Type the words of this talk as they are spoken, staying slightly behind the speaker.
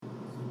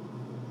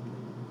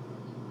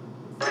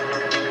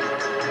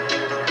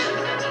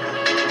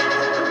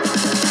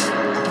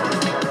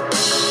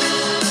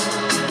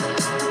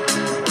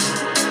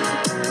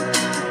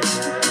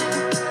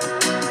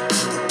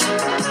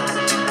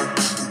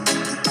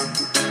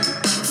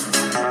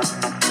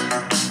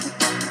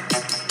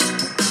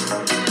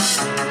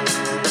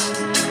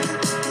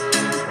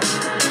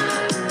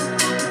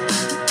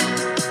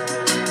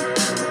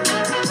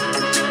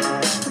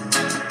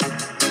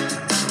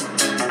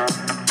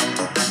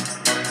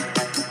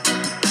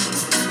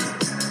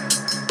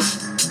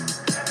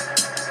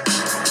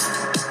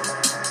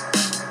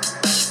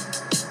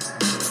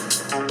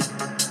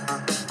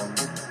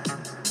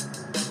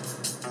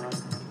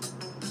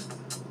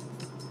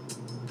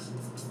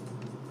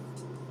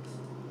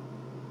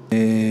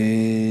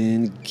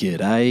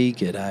G'day,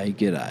 g'day,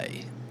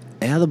 g'day.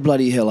 How the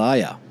bloody hell are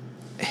you?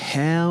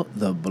 How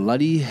the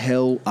bloody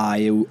hell are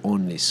you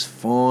on this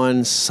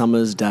fine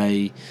summer's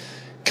day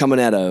coming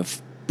out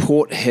of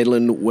Port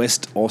Hedland,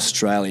 West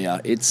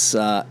Australia? It's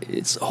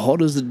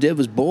hot as the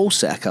devil's ball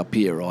sack up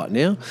here right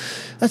now.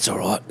 That's all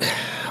right.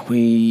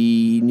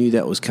 We knew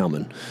that was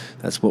coming.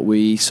 That's what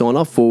we signed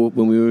up for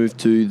when we moved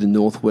to the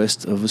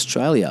northwest of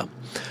Australia.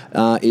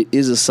 It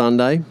is a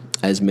Sunday,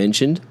 as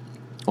mentioned.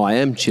 I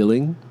am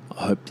chilling.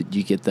 I hope that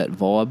you get that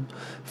vibe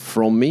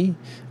from me.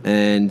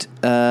 And,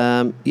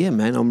 man,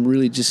 I'm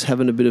really just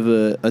having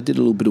I did a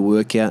little bit of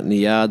work out in the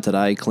yard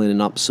today, cleaning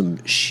up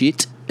some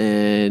shit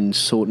and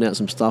sorting out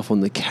some stuff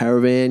on the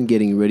caravan,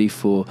 getting ready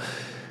for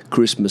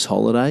Christmas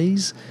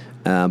holidays,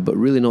 but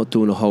really not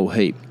doing a whole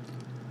heap.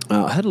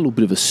 I had a little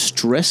bit of a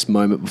stress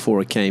moment before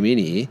I came in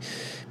here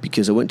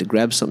because I went to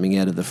grab something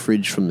out of the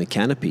fridge from the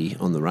canopy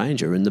on the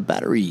Ranger and the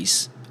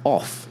battery's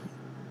off,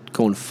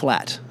 gone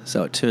flat.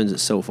 So it turns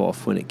itself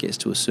off when it gets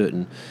to a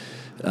certain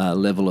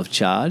level of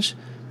charge,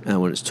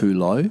 when it's too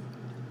low,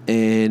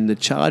 and the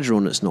charger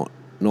on it's not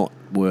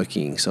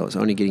working, so it's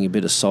only getting a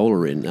bit of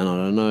solar in, and I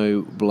don't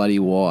know bloody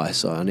why,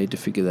 so I need to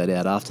figure that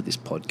out after this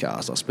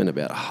podcast. I spent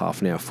about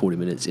half an hour, 40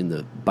 minutes in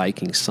the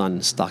baking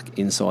sun stuck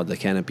inside the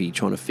canopy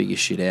trying to figure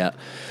shit out,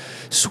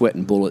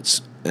 sweating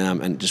bullets,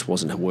 and it just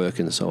wasn't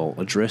working, so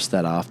I'll address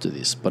that after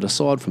this. But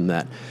aside from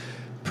that,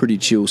 pretty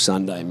chill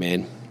Sunday,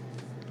 man.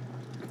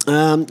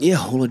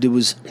 All I did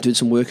was did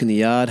some work in the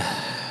yard.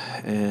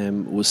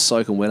 Was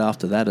soaking wet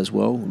after that as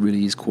well. It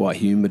really is quite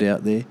humid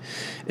out there.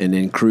 And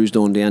then cruised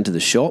on down to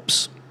the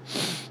shops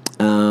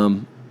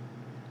and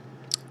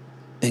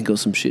got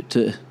some shit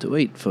to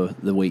eat for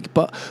the week.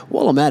 But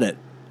while I'm at it,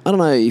 I don't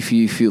know if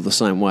you feel the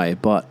same way,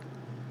 but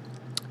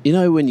you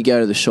know when you go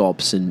to the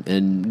shops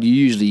and you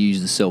usually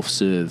use the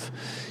self-serve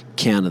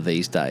counter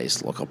these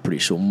days, like I'm pretty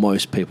sure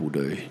most people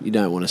do. You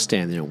don't want to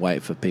stand there and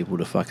wait for people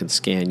to fucking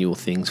scan your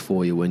things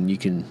for you when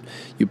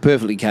you're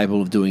perfectly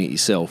capable of doing it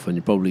yourself, and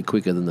you're probably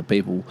quicker than the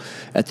people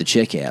at the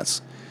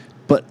checkouts.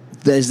 But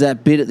there's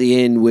that bit at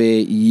the end where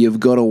you've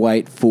got to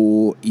wait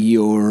for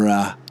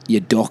your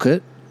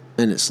docket,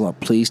 and it's like,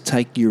 please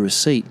take your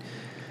receipt.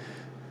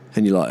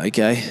 And you're like,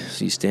 okay,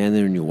 so you stand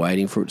there and you're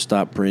waiting for it to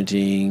start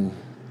printing,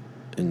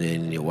 and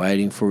then you're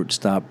waiting for it to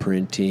start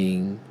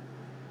printing.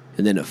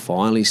 And then it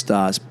finally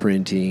starts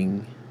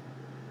printing,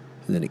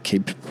 and then it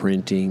keeps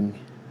printing,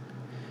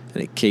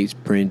 and it keeps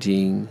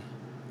printing,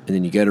 and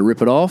then you go to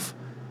rip it off.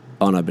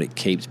 Oh no, but it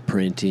keeps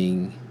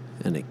printing,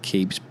 and it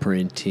keeps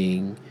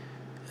printing,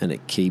 and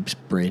it keeps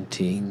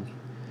printing.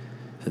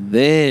 And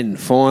then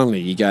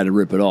finally you go to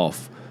rip it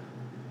off,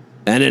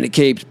 and then it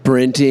keeps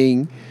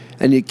printing,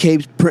 and it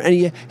keeps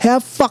printing.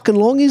 How fucking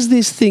long is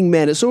this thing,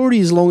 man? It's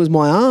already as long as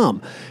my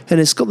arm. And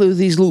it's got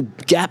these little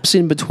gaps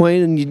in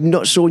between, and you're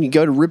not sure, and you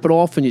go to rip it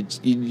off, and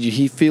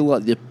you feel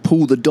like you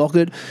pull the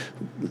docket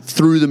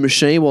through the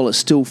machine while it's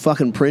still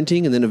fucking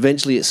printing, and then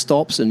eventually it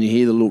stops, and you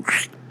hear the little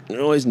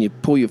noise, and you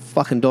pull your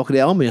fucking docket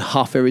out. I'm in a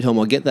huff every time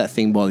I get that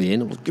thing by the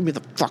end. I'm like, give me the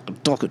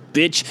fucking docket,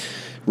 bitch.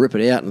 Rip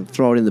it out and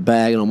throw it in the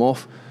bag, and I'm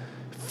off.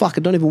 Fuck,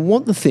 I don't even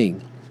want the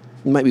thing.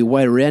 Make me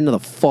wait around another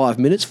 5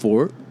 minutes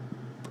for it.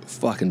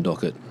 Fucking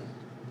docket.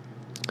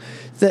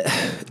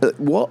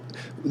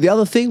 The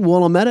other thing,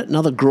 while I'm at it,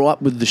 another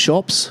gripe with the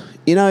shops.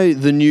 You know,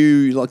 the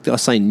new, like I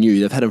say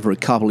new, they've had them for a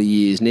couple of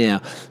years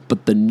now,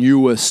 but the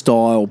newer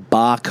style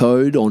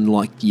barcode on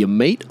like your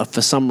meat,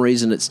 for some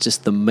reason it's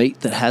just the meat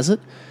that has it.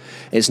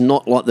 It's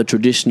not like the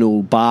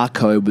traditional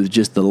barcode with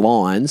just the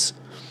lines.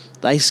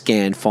 They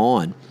scan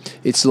fine.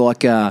 It's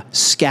like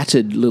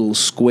scattered little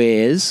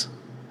squares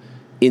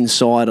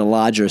inside a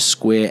larger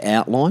square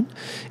outline,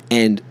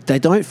 and they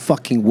don't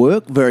fucking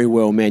work very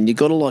well, man. You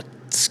got to like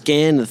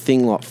scan the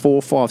thing like 4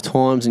 or 5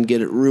 times and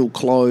get it real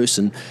close,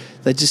 and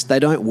they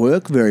don't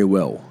work very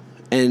well.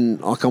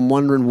 And like I'm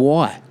wondering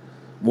why.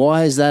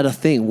 Why is that a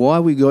thing? Why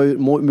we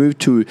move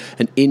to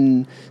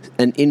an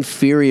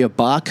inferior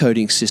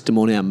barcoding system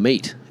on our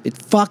meat? It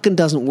fucking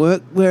doesn't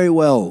work very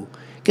well.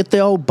 Get the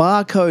old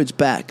barcodes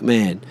back,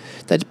 man.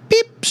 They just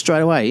beep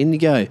straight away, in you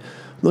go.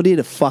 I'm not here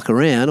to fuck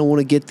around. I want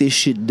to get this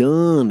shit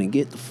done and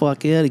get the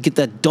fuck out of. Get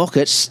that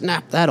docket,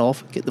 snap that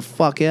off, get the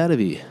fuck out of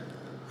here.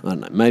 I don't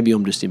know. Maybe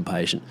I'm just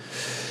impatient.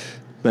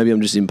 Maybe I'm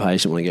just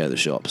impatient when I go to the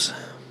shops.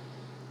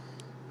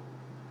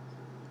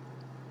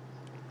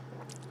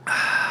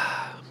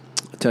 I'll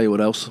tell you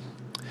what else.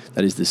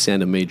 That is the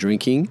sound of me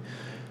drinking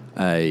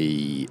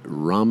a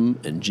rum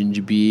and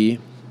ginger beer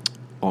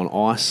on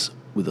ice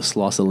with a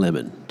slice of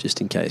lemon, just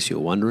in case you're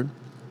wondering.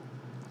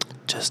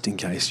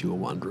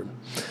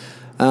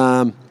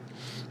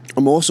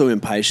 I'm also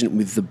impatient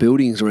with the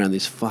buildings around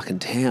this fucking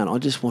town.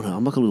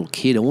 I'm like a little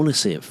kid. I want to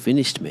see it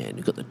finished, man.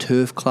 You've got the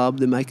turf club.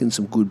 They're making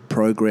some good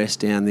progress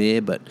down there,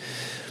 but,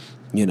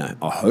 you know,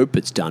 I hope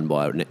it's done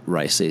by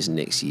race season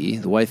next year.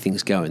 The way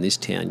things go in this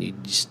town, you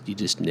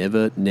just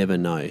never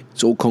know.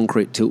 It's all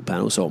concrete tilt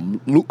panels, so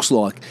it looks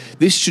like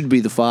this should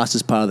be the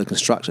fastest part of the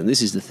construction.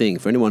 This is the thing.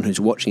 For anyone who's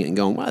watching it and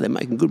going, wow, they're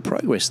making good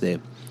progress there.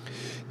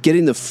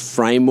 getting the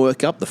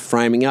framework up, the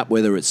framing up,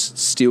 whether it's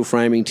steel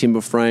framing,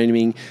 timber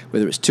framing,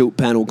 whether it's tilt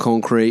panel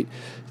concrete,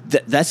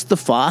 that's the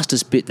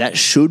fastest bit. That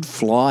should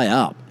fly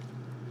up.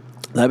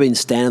 They've been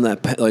standing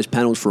those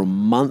panels for a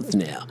month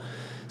now.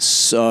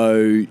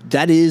 So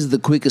that is the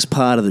quickest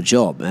part of the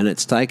job, and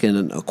it's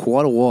taken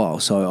quite a while.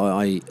 So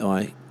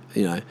I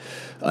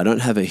don't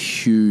have a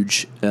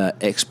huge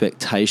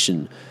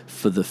expectation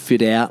for the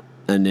fit out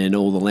and then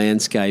all the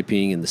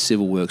landscaping and the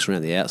civil works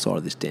around the outside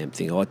of this damn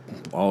thing. I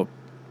don't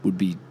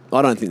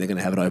think they're going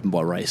to have it open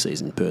by race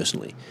season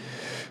personally,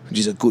 which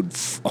is a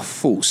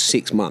full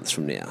 6 months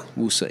from now.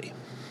 We'll see.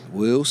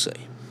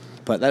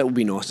 But that will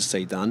be nice to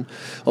see done.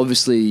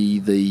 Obviously,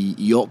 the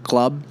yacht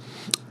club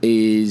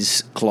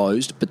is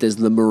closed, but there's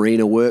the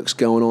marina works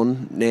going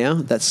on now.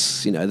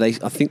 That's,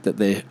 I think that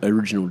their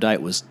original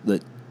date was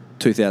that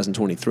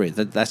 2023.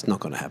 That's not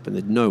going to happen.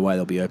 There's no way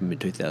they'll be open in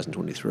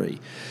 2023.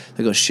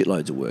 They've got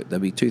shitloads of work. They'll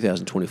be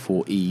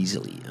 2024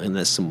 easily, and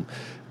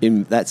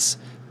that's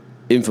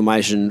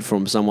information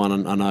from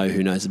someone I know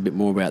who knows a bit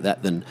more about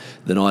that than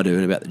I do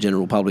and about the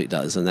general public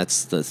does, and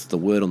that's the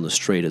word on the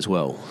street as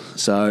well.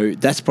 So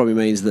that probably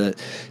means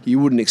that you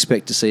wouldn't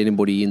expect to see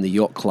anybody in the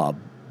yacht club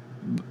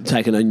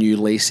taking a new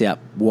lease out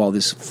while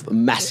this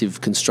massive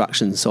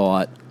construction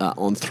site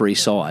on 3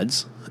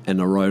 sides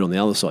and a road on the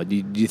other side. Do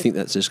you think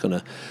that's just going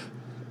to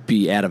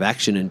be out of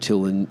action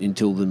until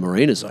the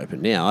marina's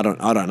open? Now I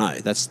don't know.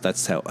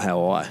 That's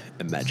how I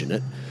imagine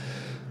it.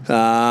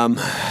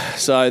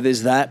 So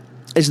there's that.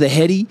 There's the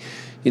Heady.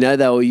 They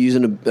were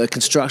using a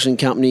construction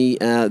company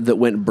that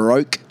went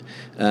broke.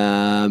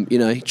 Try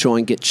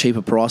and get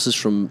cheaper prices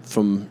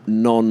from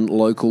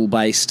non-local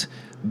based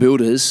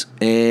builders,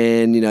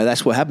 and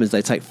that's what happens.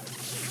 They take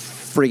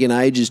friggin'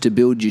 ages to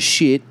build your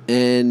shit,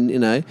 and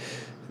in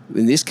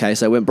this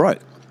case they went broke.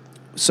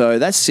 So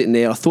that's sitting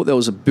there. I thought there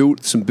was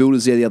some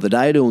builders there the other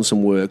day doing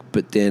some work,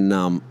 but then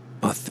I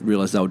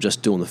realised they were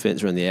just doing the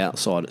fence around the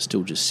outside. It's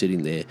still just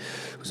sitting there.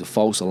 It was a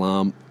false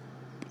alarm.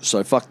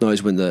 So fuck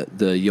knows when the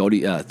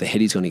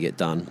Heady's going to get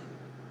done.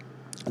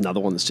 Another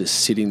one that's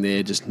just sitting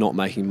there, just not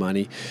making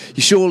money.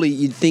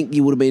 You'd think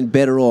you would have been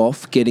better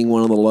off getting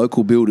one of the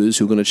local builders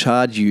who are going to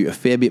charge you a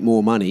fair bit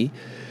more money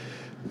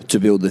to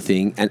build the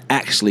thing and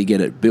actually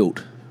get it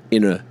built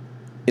in a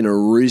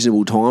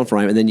reasonable time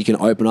frame, and then you can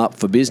open up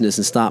for business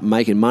and start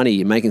making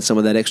money, making some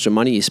of that extra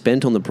money you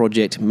spent on the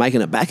project,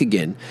 making it back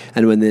again.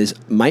 And when there's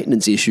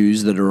maintenance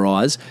issues that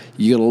arise,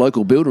 you got a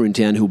local builder in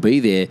town who'll be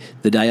there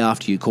the day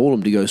after you call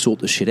them to go sort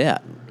the shit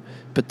out.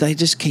 But they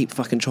just keep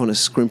fucking trying to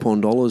scrimp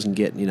on dollars and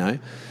get,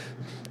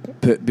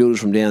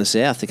 builders from down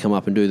south to come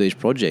up and do these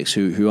projects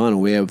who aren't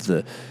aware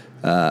of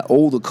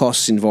all the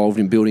costs involved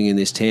in building in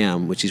this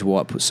town, which is why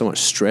it puts so much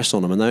stress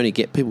on them. And they only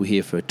get people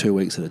here for 2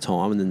 weeks at a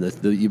time, and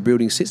then your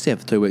building sits there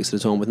for 2 weeks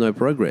at a time with no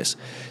progress.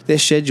 Their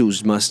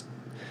schedules must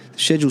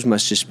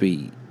just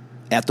be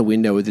out the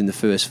window within the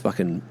first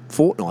fucking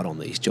fortnight on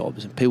these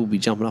jobs, and people will be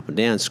jumping up and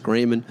down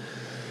screaming.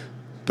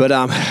 But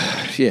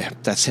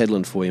that's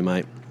Headland for you,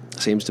 mate.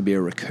 Seems to be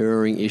a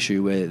recurring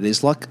issue where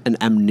there's like an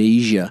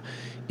amnesia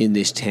in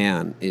this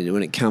town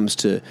when it comes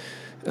to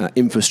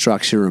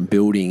infrastructure and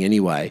building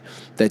anyway,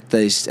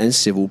 and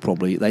civil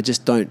probably,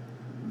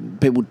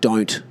 people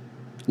don't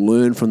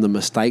learn from the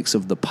mistakes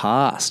of the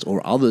past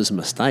or others'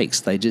 mistakes.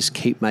 They just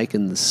keep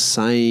making the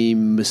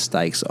same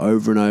mistakes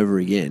over and over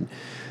again,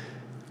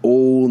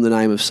 all in the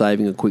name of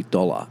saving a quick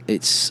dollar.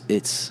 It's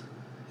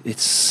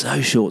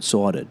so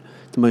short-sighted.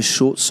 The most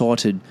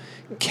short-sighted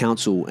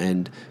council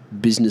and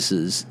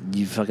businesses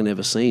you've fucking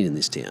ever seen in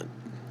this town.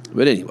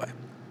 But anyway,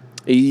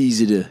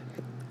 easy to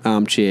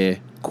armchair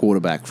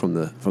quarterback from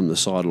the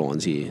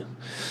sidelines here.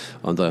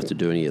 I don't have to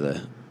do any of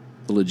the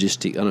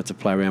logistics. I don't have to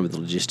play around with the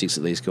logistics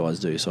that these guys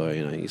do. So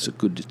it's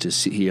good to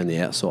sit here on the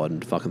outside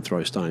and fucking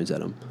throw stones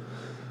at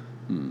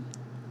them.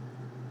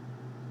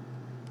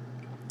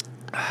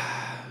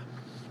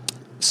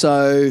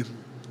 So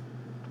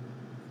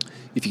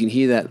if you can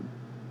hear that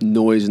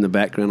noise in the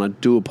background, I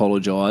do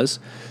apologise.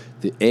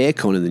 The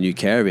aircon in the new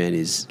caravan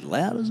is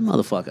loud as a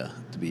motherfucker,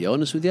 to be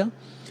honest with you.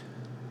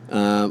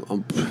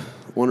 I'm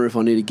wondering if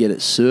I need to get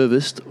it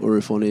serviced or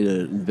if I need to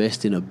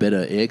invest in a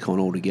better aircon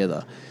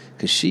altogether,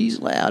 because she's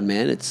loud,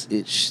 man.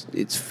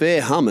 It's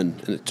fair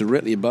humming, and it's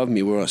directly above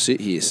me where I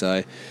sit here,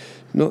 so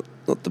not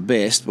the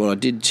best. But I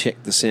did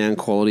check the sound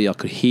quality. I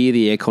could hear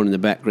the aircon in the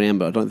background,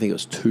 but I don't think it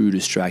was too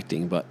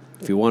distracting. But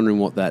if you're wondering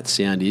what that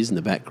sound is in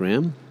the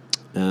background,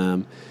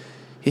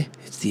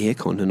 it's the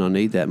aircon, and I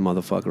need that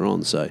motherfucker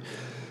on. So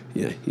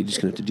you're just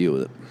gonna have to deal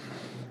with it.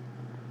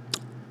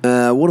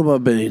 What have I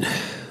been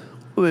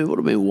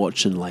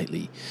watching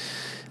lately?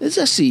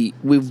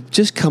 We've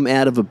just come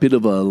out of a bit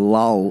of a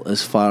lull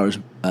as far as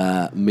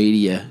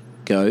media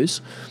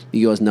goes.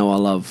 You guys know I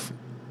love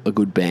a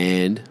good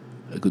band,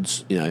 a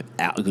good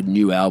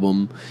new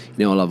album.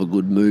 I love a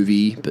good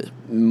movie, but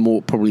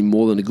probably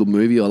more than a good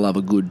movie, I love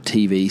a good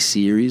TV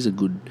series, a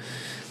good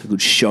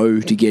show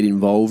to get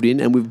involved in.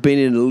 And we've been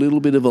in a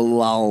little bit of a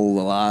lull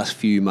the last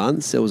few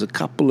months. There was a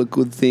couple of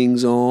good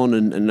things on,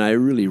 and they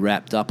really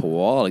wrapped up a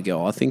while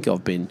ago. I think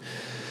I've been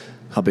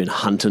I've been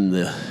hunting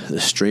the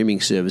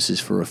streaming services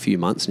for a few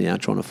months now,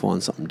 trying to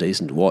find something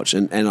decent to watch,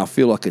 and I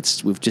feel like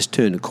we've just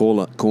turned a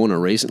corner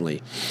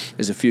recently.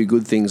 There's a few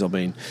good things I've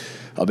been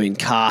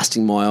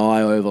casting my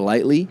eye over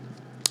lately.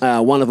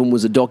 One of them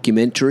was a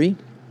documentary.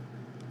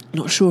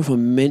 Not sure if I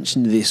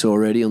mentioned this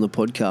already on the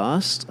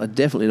podcast. I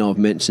definitely know I've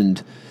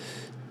mentioned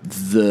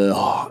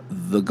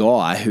the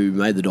guy who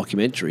made the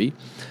documentary.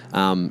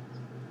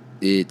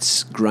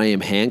 It's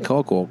Graham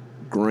Hancock, or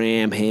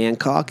Graham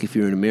Hancock if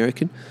you're an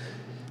American.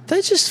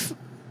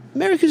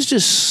 Americans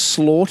just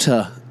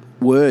slaughter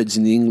words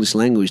in the English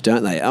language,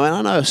 don't they? I mean,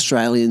 I know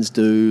Australians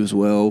do as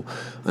well.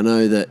 I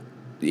know that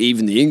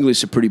even the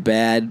English are pretty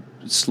bad,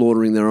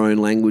 slaughtering their own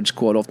language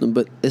quite often,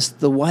 but it's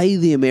the way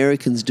the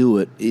Americans do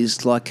it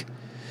is like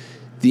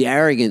the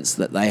arrogance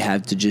that they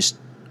have to just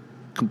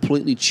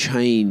completely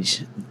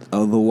change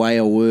the way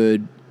a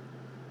word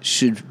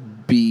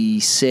should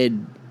be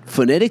said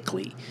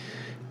phonetically.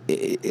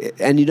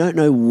 And you don't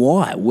know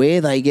why, where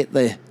they get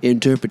the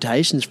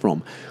interpretations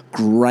from.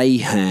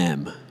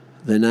 Graham,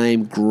 the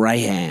name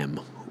Graham,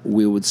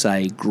 we would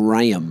say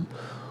Graham.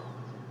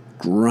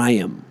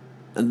 And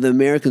the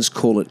Americans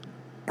call it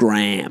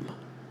Graham.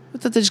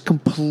 But they just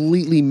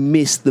completely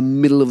miss the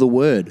middle of the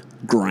word.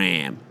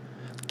 Graham.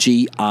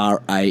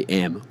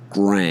 G-R-A-M.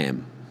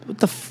 Graham. What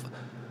the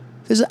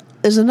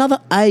There's another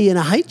A and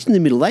a H in the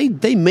middle.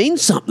 They mean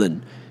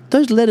something.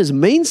 Those letters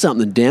mean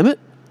something, damn it.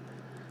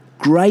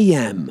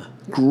 Graham.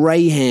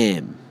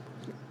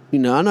 You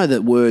know, I know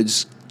that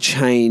words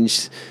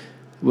change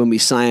when we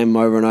say them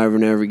over and over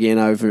and over again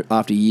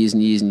after years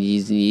and years and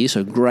years and years.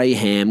 So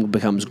Graham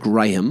becomes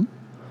Graham.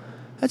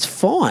 That's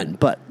fine.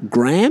 But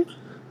Graham?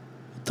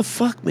 What the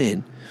fuck,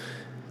 man?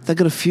 They've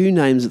got a few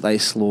names that they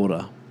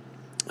slaughter.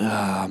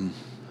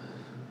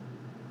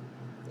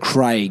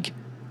 Craig.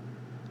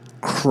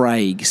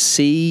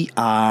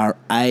 C-R-A-I-G.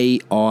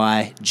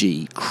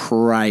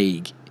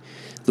 Craig.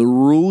 The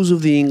rules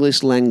of the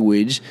English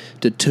language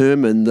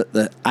determine that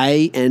the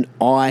A and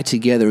I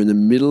together in the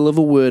middle of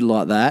a word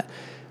like that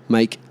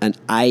make an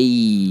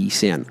A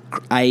sound.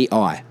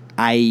 A-I.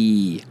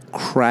 A.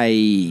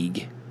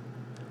 Craig.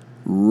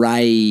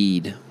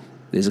 Raid.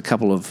 There's a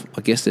couple of,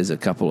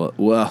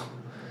 well,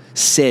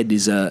 said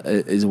is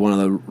one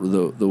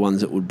of the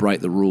ones that would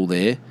break the rule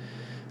there.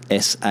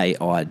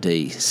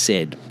 S-A-I-D.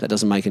 Said. That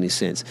doesn't make any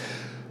sense.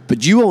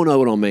 But you all know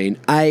what I mean.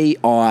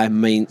 A-I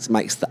makes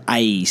the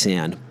A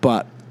sound.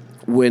 But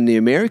when the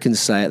Americans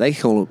say it, they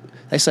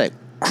say it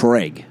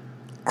Craig.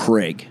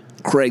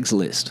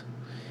 Craigslist.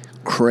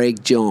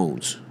 Craig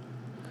Jones.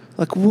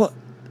 Like what?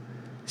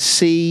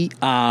 C-R-E-G-G.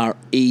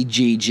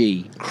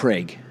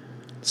 Craig.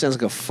 Sounds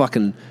like a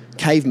fucking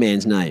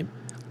caveman's name.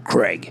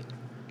 Craig.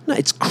 No,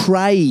 it's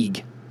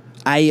Craig.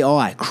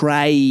 A-I.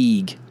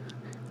 Craig.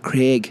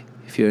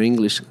 If you're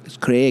English, it's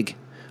Craig.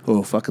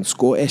 Or fucking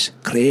Scottish.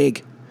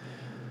 Craig.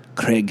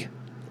 I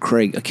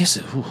guess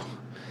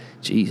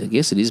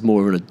it is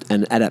more of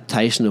an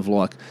adaptation of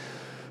like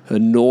a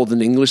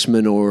Northern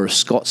Englishman or a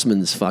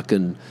Scotsman's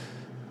fucking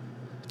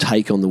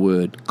take on the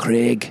word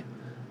Craig. And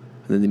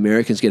then the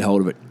Americans get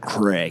hold of it.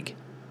 Craig.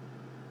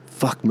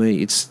 Fuck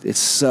me. It's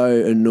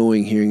so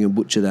annoying hearing him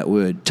butcher that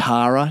word.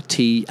 Tara.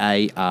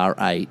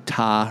 T-A-R-A.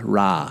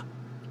 Tara.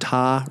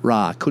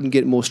 Couldn't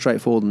get it more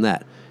straightforward than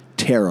that.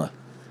 Terror.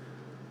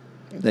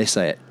 They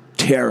say it.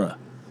 Terror.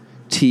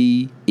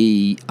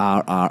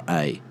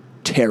 T-E-R-R-A.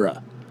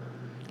 Terror.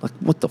 Like,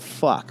 what the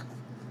fuck?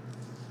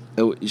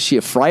 Is she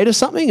afraid of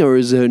something, or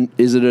is it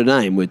a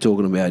name we're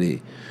talking about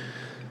here?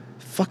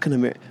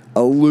 Fucking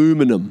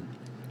aluminum.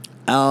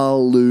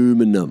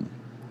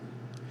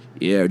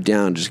 Yeah,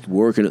 down just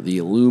working at the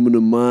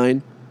aluminum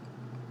mine.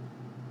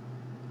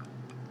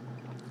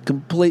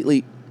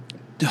 Completely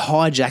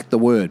hijacked the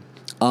word.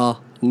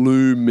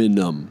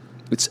 Aluminum.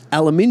 It's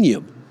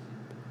aluminium.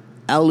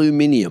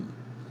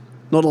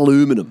 Not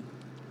aluminum.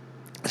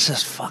 It's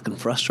just fucking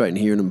frustrating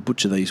hearing them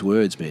butcher these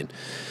words, man.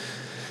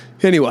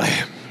 Anyway,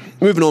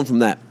 moving on from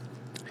that.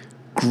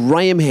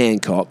 Graham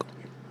Hancock,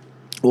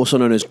 also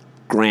known as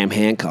Graham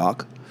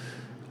Hancock,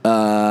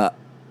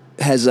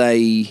 has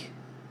he's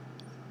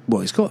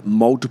got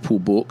multiple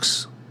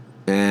books.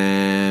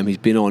 He's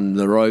been on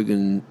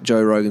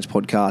Joe Rogan's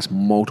podcast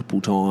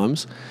multiple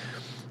times,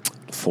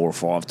 4 or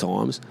 5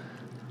 times,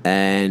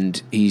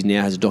 and he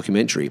now has a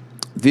documentary.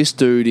 This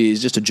dude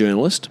is just a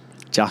journalist.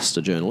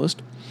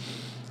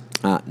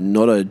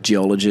 Not a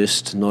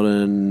geologist, not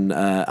an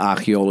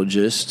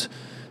archaeologist,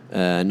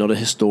 not a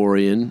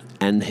historian,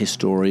 an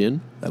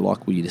historian. They like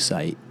you to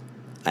say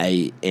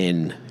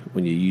A-N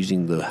when you're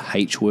using the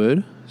H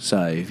word.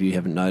 So if you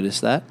haven't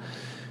noticed that,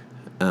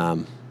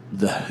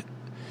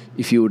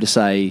 if you were to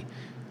say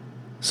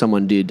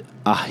someone did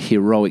a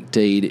heroic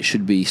deed, it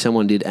should be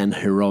someone did an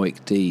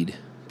heroic deed,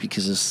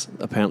 because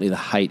apparently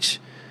the H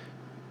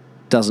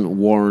doesn't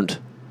warrant.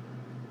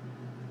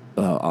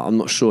 I'm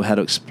not sure how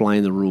to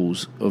explain the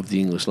rules of the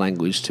English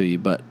language to you,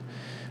 but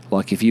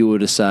like if you were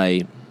to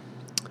say,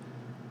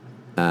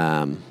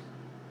 now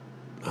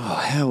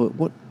I've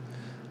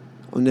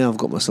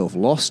got myself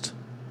lost.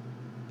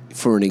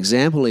 For an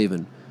example,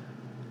 even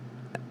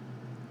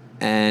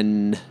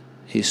an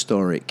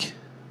historic.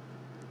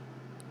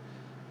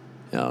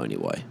 Oh,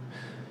 anyway.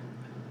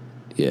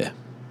 Yeah.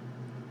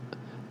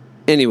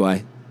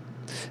 Anyway,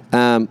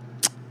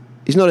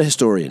 he's not a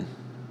historian.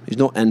 He's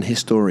not an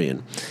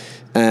historian.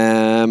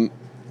 But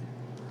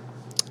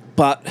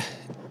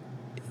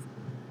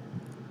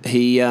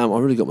I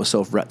really got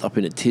myself wrapped up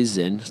in a tiz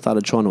then.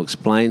 Started trying to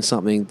explain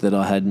something that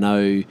I had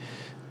no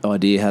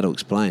idea how to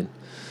explain.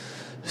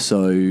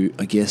 So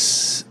I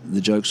guess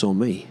the joke's on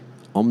me.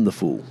 I'm the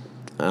fool.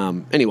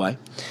 Anyway,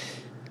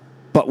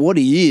 but what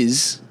he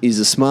is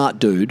a smart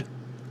dude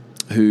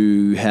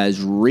who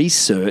has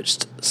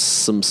researched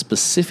some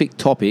specific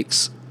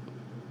topics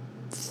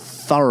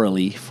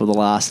thoroughly for the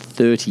last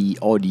 30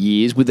 odd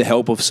years with the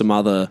help of some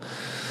other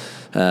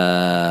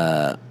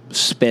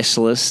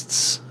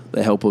specialists,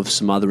 the help of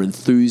some other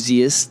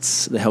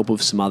enthusiasts, the help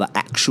of some other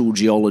actual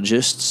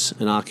geologists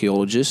and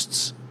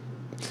archaeologists.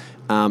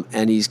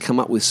 And he's come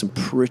up with some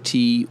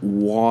pretty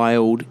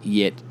wild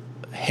yet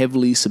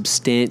heavily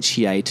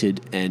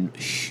substantiated and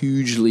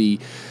hugely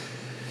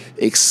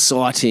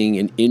exciting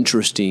and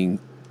interesting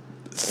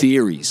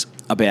theories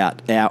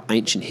about our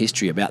ancient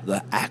history, about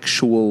the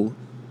actual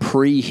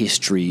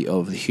prehistory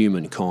of the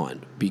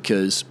humankind.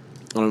 Because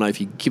I don't know if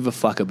you give a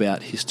fuck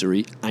about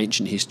history,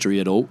 ancient history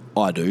at all.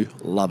 I do,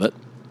 love it.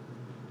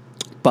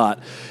 But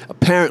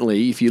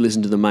apparently, if you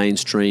listen to the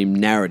mainstream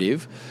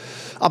narrative,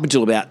 up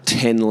until about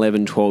 10,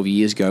 11, 12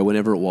 years ago,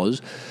 whenever it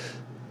was,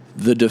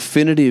 the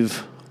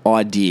definitive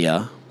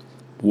idea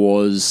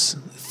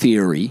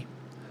theory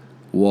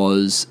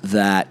was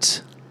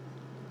that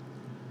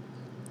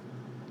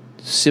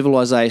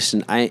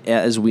civilization,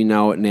 as we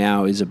know it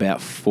now, is about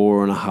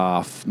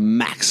 4.5,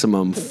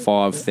 maximum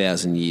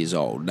 5,000 years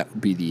old. That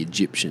would be the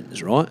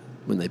Egyptians, right?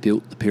 When they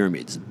built the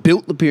pyramids.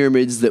 Built the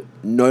pyramids that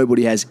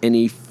nobody has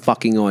any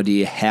fucking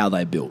idea how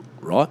they built,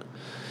 right?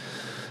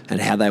 And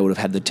how they would have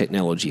had the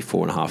technology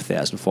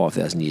 4,500,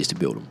 5,000 years to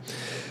build them.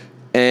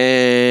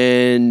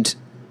 And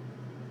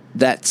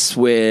that's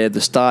where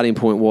the starting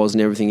point was,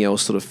 and everything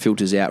else sort of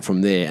filters out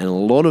from there. And a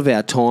lot of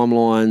our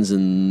timelines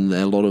and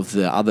a lot of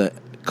the other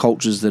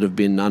cultures that have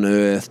been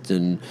unearthed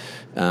and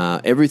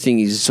everything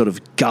is sort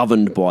of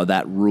governed by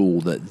that rule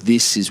that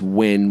this is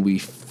when we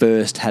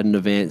first had an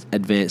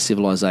advanced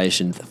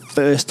civilization, the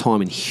first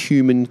time in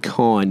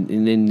humankind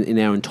in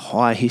our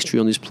entire history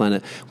on this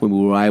planet when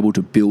we were able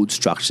to build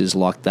structures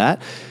like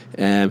that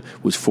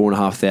was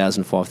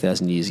 4,500,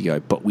 5,000 years ago,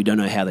 but we don't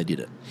know how they did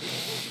it.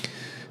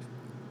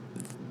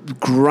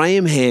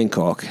 Graham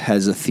Hancock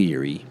has a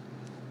theory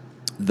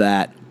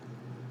that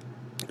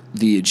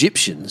the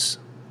Egyptians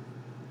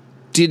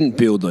didn't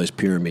build those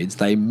pyramids.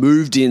 They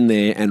moved in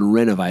there and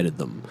renovated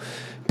them.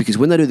 Because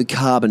when they do the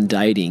carbon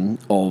dating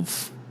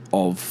of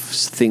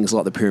things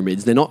like the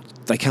pyramids,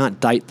 they can't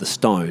date the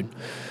stone.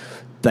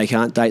 They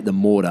can't date the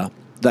mortar.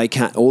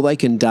 All they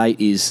can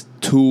date is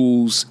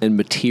tools and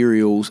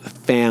materials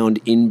found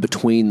in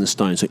between the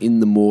stone, so in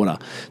the mortar.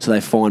 So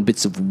they find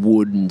bits of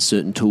wood and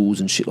certain tools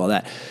and shit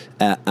like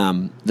that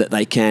that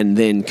they can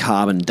then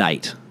carbon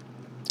date.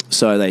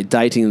 So they're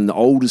dating, and the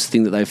oldest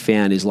thing that they've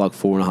found is like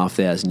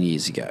 4,500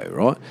 years ago,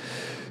 right?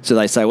 So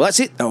they say, well, that's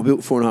it. They were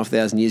built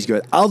 4,500 years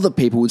ago. Other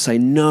people would say,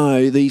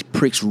 no, these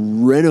pricks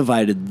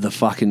renovated the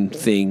fucking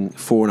thing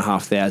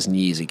 4,500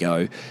 years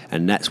ago,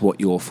 and that's what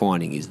you're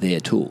finding is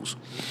their tools.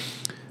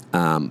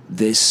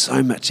 There's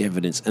so much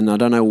evidence, and I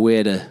don't know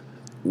where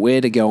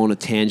to go on a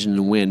tangent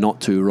and where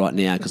not to right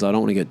now, because I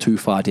don't want to go too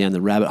far down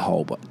the rabbit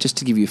hole. But just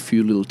to give you a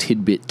few little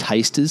tidbit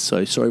tasters,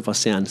 so sorry if I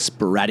sound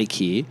sporadic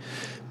here,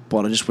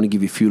 but I just want to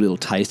give you a few little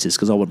tasters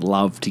because I would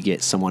love to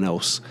get someone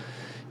else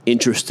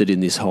interested in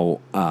this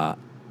whole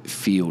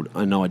field.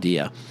 I have no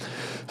idea.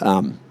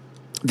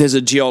 There's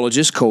a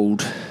geologist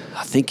called,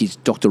 I think he's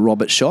Dr.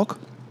 Robert Schoch,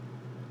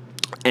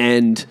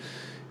 and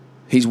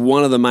he's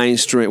one of the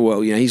mainstream,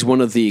 he's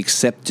one of the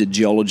accepted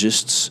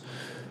geologists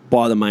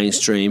by the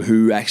mainstream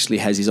who actually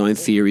has his own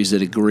theories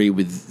that agree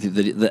with,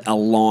 that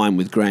align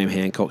with Graham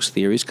Hancock's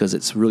theories, because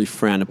it's really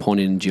frowned upon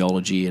in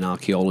geology and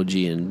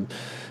archaeology and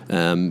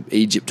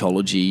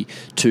Egyptology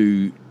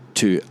to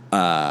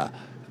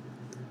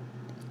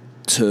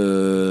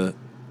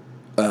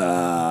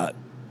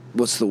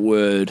what's the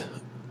word?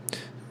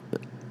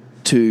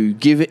 To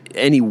give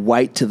any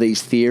weight to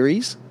these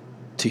theories,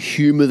 to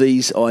humour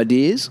these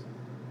ideas,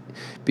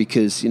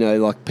 because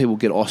like people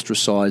get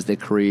ostracised, their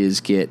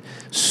careers get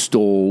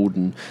stalled,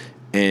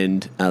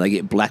 and they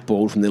get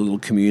blackballed from their little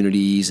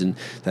communities, and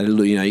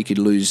you could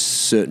lose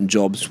certain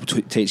jobs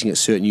teaching at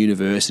certain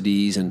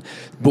universities, and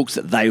books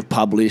that they've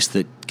published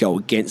that go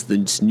against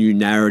this new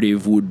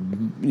narrative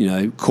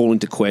would call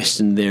into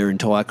question their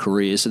entire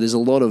career. So there's a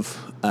lot of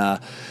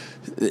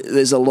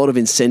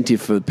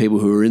incentive for people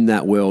who are in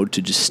that world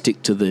to just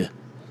stick to the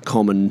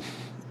common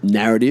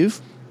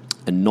narrative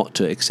and not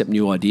to accept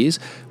new ideas.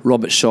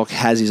 Robert Schoch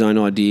has his own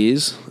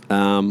ideas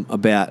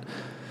about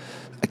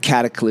a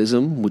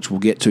cataclysm, which we'll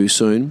get to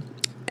soon,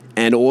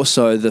 and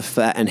also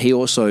and he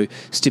also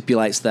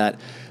stipulates that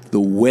the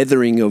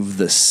weathering of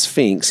the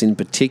Sphinx in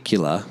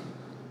particular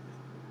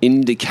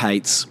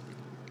indicates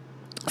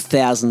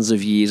thousands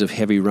of years of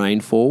heavy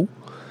rainfall,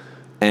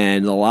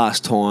 and the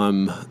last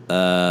time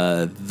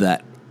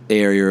that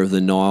area of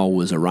the Nile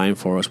was a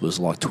rainforest was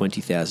like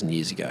 20,000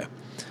 years ago,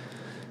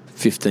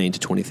 15 to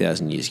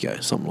 20,000 years ago,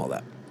 something like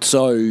that.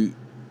 So,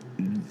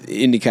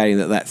 indicating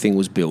that thing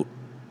was built,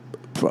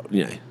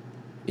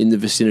 in the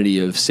vicinity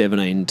of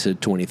 17 to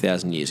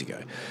 20,000 years ago.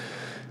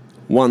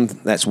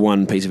 That's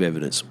one piece of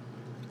evidence.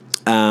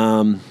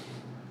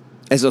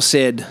 As I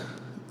said,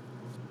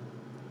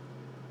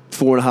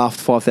 4,500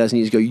 to 5,000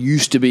 years ago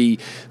used to be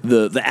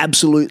the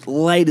absolute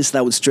latest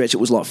they would stretch. It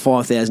was like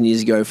 5,000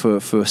 years ago for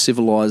a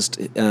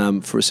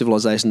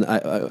civilization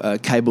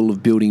capable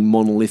of building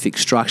monolithic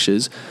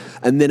structures.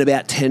 And then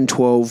about 10,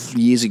 12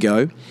 years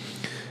ago,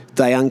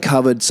 they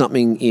uncovered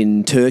something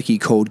in Turkey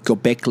called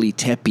Göbekli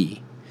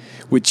Tepe,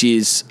 which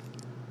is,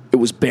 it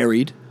was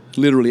buried,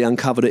 literally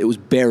uncovered it, it was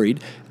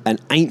buried, an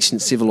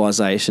ancient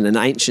civilization, an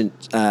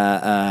ancient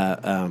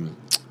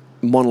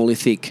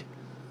monolithic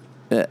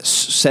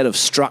set of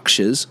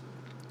structures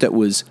that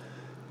was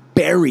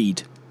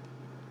buried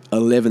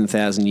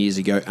 11,000 years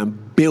ago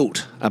and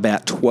built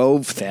about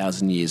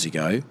 12,000 years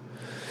ago,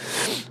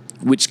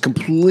 which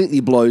completely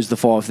blows the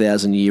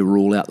 5,000-year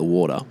rule out the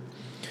water.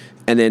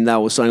 And then they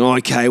were saying,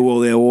 okay, well,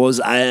 there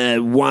was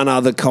one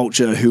other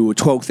culture who were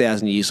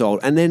 12,000 years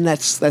old, and then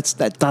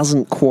that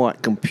doesn't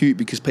quite compute,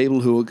 because people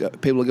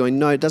are going,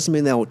 no, it doesn't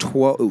mean they were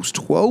 12. It was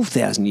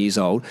 12,000 years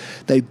old.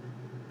 They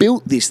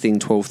built this thing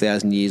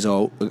 12,000 years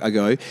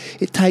ago.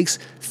 It takes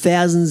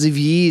thousands of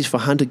years for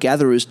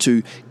hunter-gatherers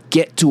to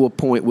get to a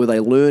point where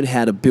they learn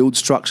how to build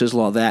structures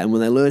like that, and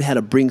when they learn how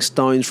to bring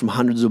stones from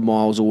hundreds of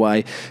miles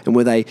away, and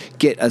where they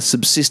get a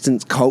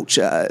subsistence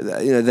culture,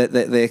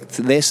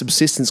 their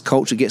subsistence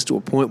culture gets to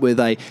a point where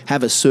they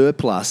have a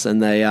surplus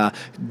and they are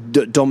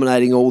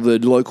dominating all the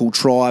local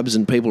tribes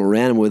and people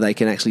around them, where they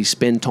can actually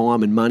spend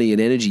time and money and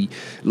energy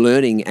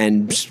learning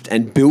and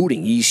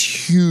building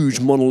these huge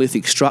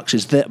monolithic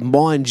structures that,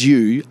 mind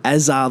you,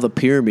 as are the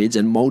pyramids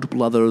and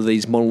multiple other of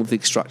these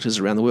monolithic structures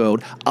around the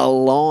world,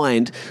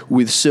 aligned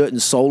with certain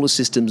solar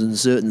systems and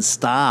certain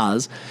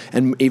stars,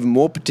 and even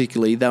more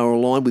particularly, they were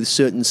aligned with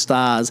certain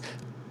stars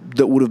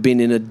that would have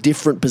been in a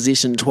different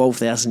position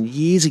 12,000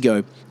 years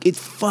ago. It's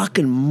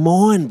fucking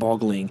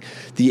mind-boggling,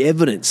 the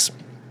evidence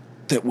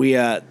that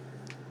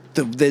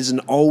there's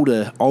an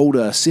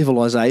older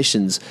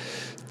civilizations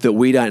that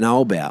we don't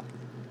know about.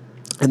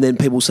 And then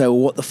people say, well,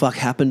 what the fuck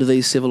happened to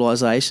these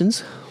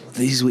civilizations?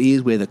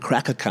 Here's where the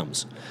cracker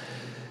comes.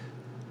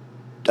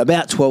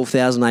 About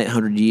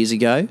 12,800 years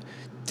ago,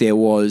 there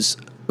was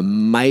a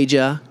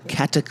major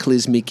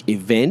cataclysmic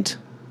event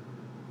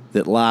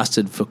that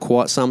lasted for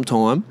quite some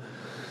time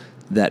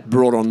that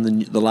brought on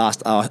the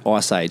last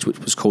ice age, which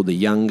was called the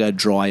Younger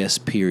Dryas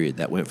period.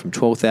 That went from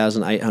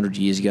 12,800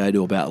 years ago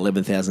to about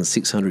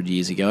 11,600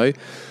 years ago.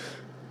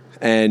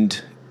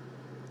 And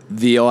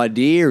the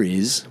idea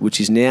is,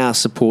 which is now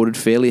supported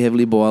fairly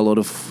heavily by a lot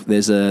of,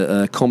 there's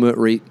a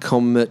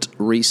Comet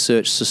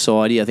Research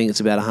Society. I think it's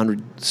about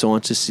 100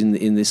 scientists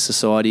in this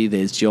society.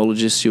 There's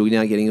geologists who are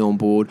now getting on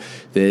board.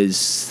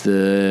 There's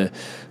the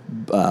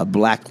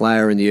black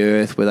layer in the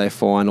earth where they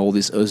find all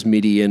this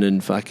osmidian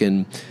and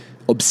fucking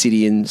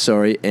obsidian,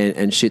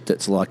 and shit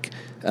that's like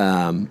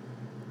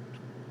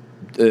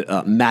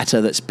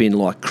matter that's been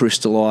like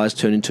crystallized,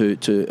 turned into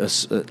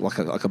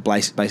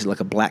basically like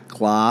a black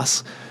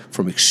glass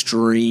from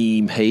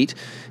extreme heat,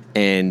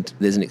 and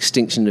there's an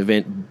extinction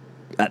event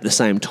at the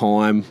same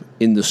time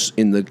in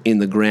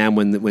the ground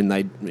when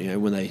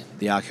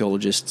the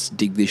archaeologists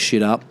dig this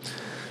shit up.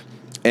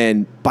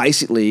 And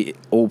basically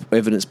all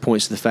evidence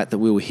points to the fact that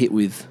we were hit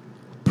with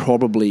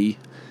probably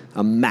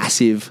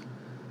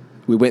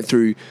we went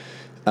through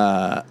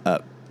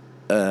a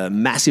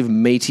massive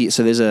meteor.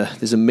 So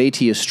there's a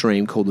meteor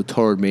stream called the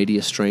Torrid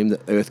Meteor Stream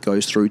that Earth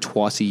goes through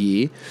twice a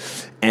year.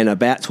 And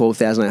about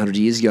 12,800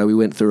 years ago, we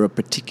went through a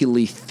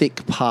particularly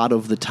thick part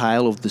of the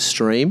tail of the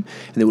stream,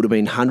 and there would have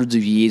been hundreds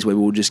of years where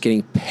we were just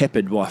getting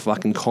peppered by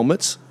fucking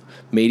comets,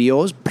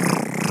 meteors,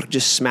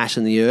 just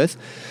smashing the Earth.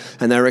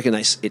 And they reckon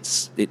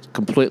it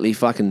completely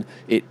fucking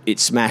it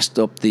smashed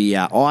up the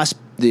ice.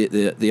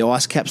 The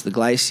ice caps, the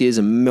glaciers,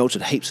 and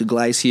melted heaps of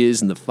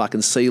glaciers, and the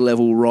fucking sea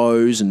level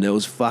rose, and there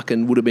was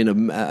would have been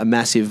a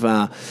massive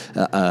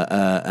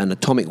an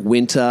atomic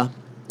winter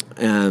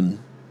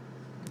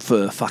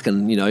for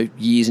fucking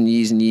years and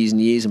years and years and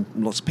years, and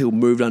lots of people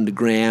moved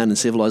underground, and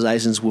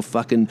civilizations were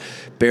fucking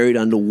buried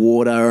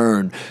underwater,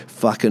 and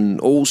fucking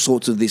all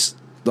sorts of this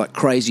like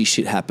crazy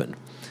shit happened,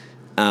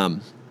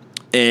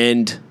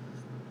 and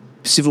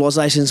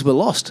civilizations were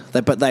lost.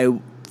 But they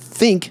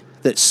think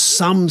that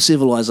some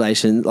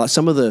civilization, like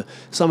some of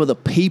the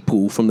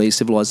people from these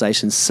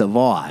civilizations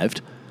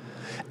survived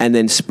and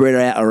then spread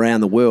out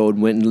around the world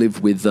and went and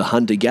lived with the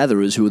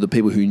hunter-gatherers, who were the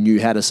people who knew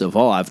how to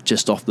survive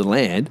just off the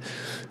land,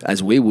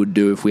 as we would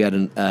do if we had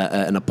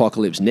an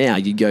apocalypse now.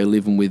 You'd go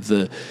living with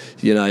the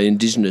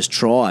indigenous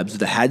tribes,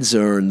 the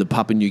Hadza and the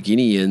Papua New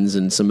Guineans,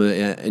 and some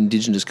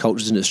indigenous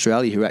cultures in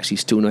Australia who actually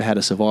still know how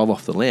to survive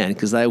off the land,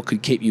 because they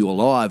could keep you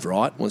alive,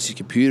 right, once your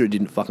computer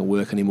didn't fucking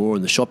work anymore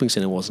and the shopping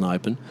centre wasn't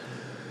open.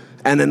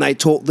 And then they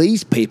taught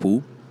these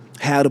people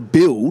how to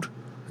build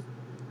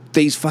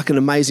these fucking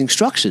amazing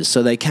structures.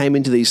 So they came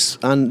into these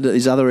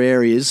other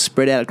areas,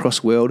 spread out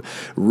across the world,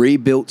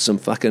 rebuilt some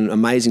fucking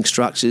amazing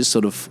structures,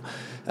 sort of,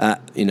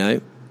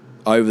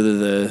 over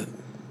the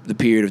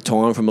period of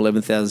time from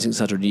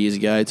 11,600 years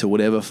ago to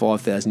whatever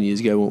 5,000 years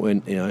ago,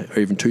 when or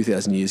even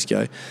 2,000 years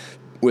ago,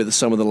 where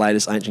some of the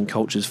latest ancient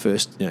cultures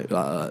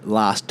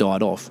last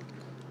died off.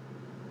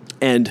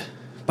 And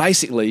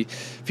basically,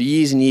 for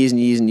years and years and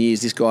years and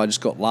years, this guy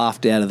just got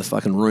laughed out of the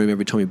fucking room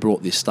every time he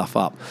brought this stuff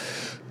up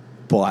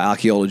by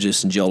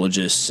archaeologists and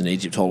geologists and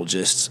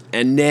Egyptologists.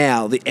 And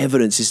now the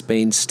evidence has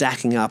been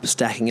stacking up.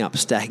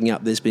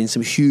 There's been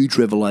some huge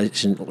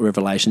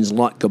revelations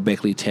like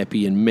Göbekli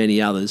Tepe and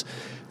many others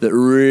that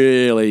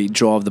really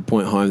drive the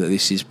point home that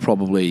this is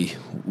probably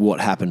what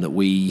happened,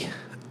 that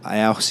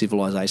our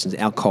civilizations,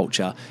 our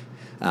culture,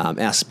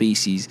 our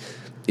species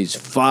is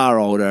far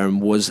older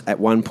and was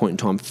at one point in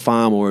time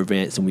far more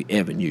advanced than we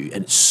ever knew.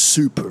 And it's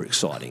super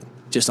exciting.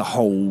 Just a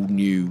whole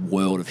new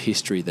world of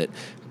history that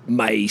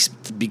may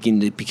begin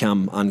to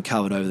become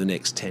uncovered over the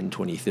next 10,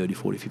 20, 30,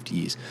 40, 50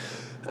 years.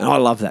 And I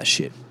love that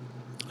shit.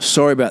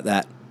 Sorry about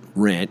that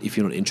rant if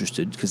you're not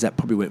interested, because that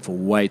probably went for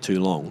way too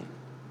long.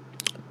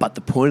 But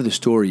the point of the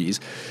story is,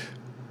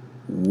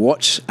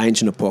 watch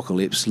Ancient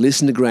Apocalypse,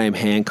 listen to Graham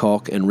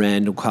Hancock and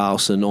Randall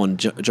Carlson on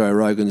Joe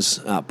Rogan's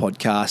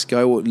podcast.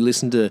 Go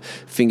listen to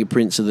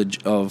Fingerprints of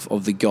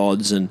the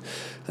Gods and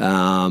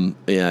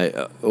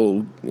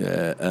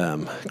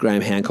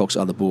Graham Hancock's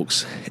other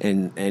books.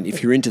 And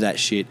if you're into that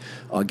shit,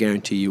 I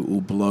guarantee you it will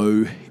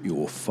blow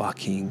your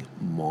fucking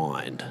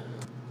mind.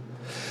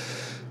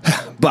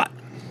 But,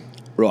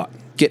 right,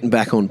 getting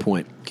back on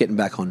point, getting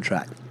back on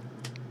track.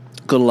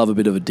 Got to love a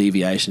bit of a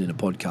deviation in a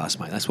podcast,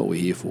 mate. That's what we're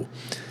here for.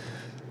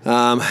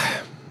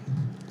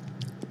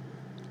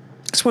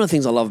 It's one of the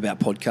things I love about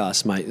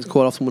podcasts, mate. It's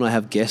quite often when I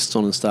have guests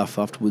on and stuff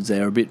afterwards,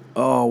 they're a bit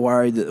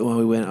worried that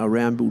I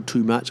rambled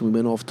too much and we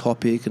went off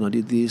topic and I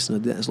did this and I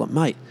did that. It's like,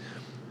 mate,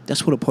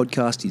 that's what a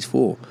podcast is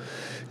for.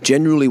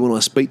 Generally, when I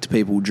speak to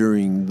people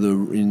during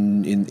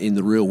in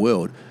the real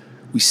world,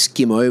 we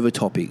skim over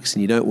topics,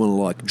 and you don't want to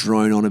like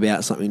drone on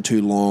about something too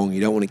long.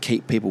 You don't want to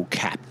keep people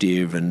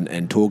captive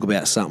and talk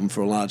about something for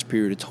a large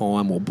period of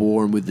time, or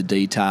bore them with the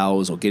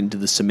details, or get into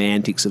the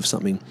semantics of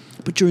something.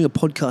 But during a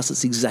podcast,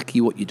 that's exactly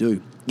what you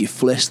do. You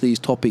flesh these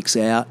topics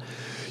out.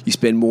 You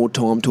spend more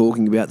time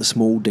talking about the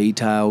small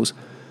details.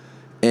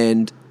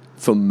 And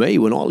for me,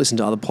 when I listen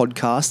to other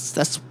podcasts,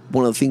 that's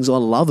one of the things I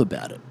love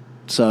about it.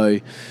 So,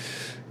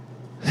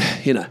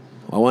 I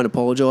won't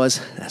apologise.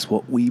 That's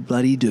what we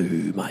bloody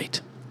do,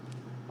 mate.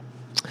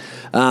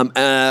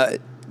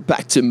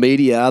 Back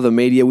to other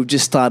media. We've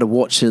just started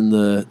watching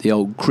the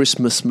old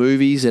Christmas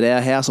movies at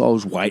our house. I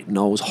was waiting.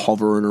 I was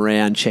hovering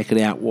around,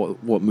 checking out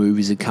what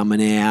movies are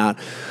coming out.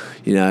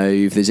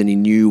 If there's any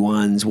new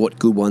ones, what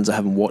good ones I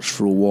haven't watched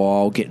for a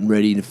while. Getting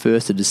ready. The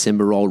 1st of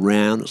December rolled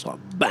round. It's like,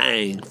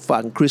 bang,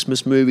 fucking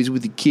Christmas movies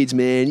with the kids,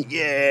 man.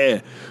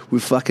 Yeah.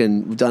 We've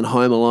done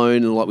Home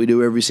Alone like we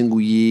do every single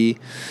year.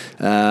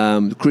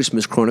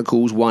 Christmas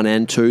Chronicles 1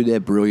 and 2, they're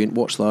brilliant.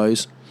 Watch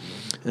those.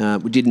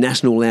 We did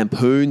National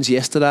Lampoons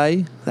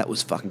yesterday. That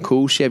was fucking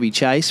cool. Chevy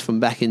Chase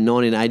from back in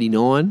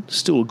 1989.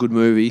 Still a good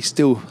movie.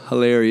 Still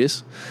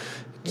hilarious.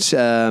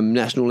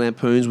 National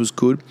Lampoons was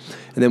good.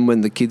 And then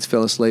when the kids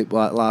fell asleep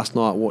like last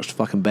night, I watched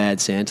fucking Bad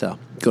Santa.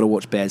 Got to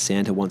watch Bad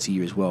Santa once a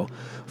year as well.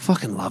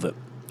 Fucking love it.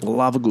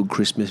 Love a good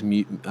Christmas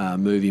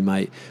movie,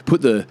 mate.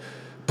 Put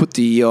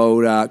the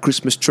old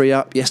Christmas tree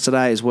up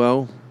yesterday as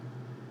well.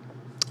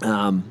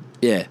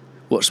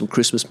 Watch some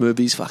Christmas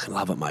movies. Fucking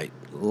love it, mate.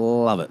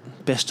 Love it.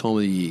 Best time of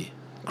the year.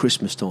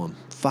 Christmas time.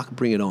 Fucking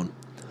bring it on.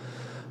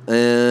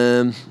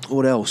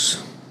 What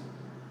else?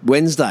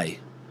 Wednesday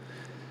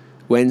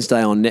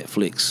on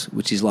Netflix,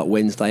 which is like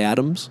Wednesday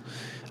Addams.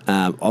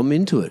 I'm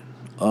into it.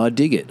 I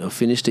dig it. I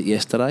finished it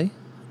yesterday.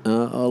 I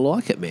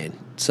like it, man.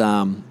 It's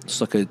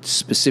like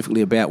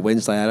specifically about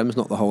Wednesday Addams,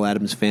 not the whole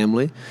Addams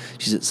family.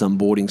 She's at some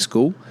boarding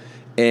school.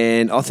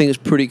 And I think it's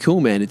pretty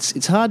cool, man.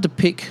 It's hard to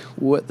pick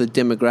what the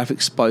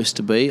demographic's supposed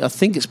to be. I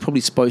think it's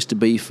probably supposed to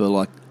be for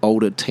like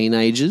older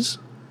teenagers,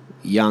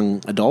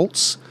 young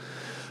adults,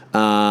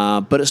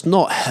 but it's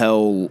not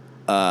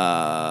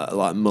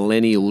like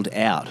millennialed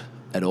out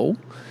at all.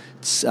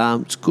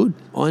 It's good.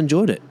 I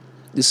enjoyed it.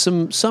 There's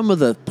some of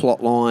the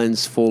plot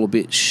lines fall a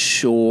bit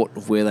short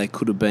of where they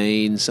could have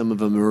been. Some of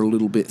them are a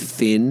little bit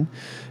thin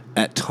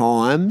at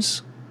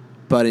times,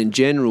 but in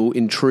general,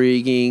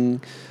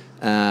 intriguing.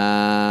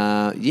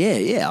 I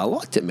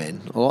liked it,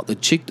 man. I like the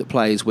chick that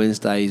plays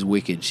Wednesday is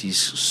wicked. She's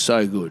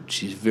so good.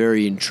 She's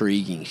very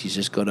intriguing. She's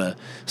just got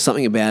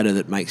something about her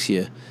that makes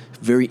you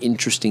very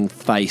interesting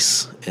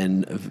face,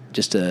 and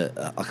just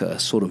a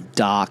sort of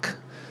dark,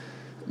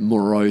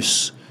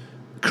 morose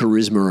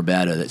charisma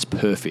about her that's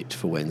perfect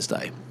for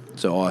Wednesday.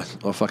 So I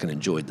fucking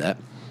enjoyed that.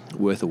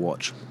 Worth a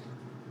watch.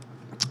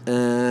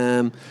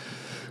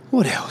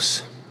 What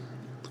else?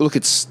 Look,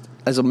 it's,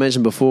 as I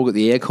mentioned before, got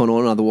the aircon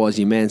on, otherwise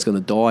your man's going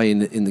to die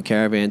in the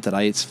caravan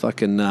today. It's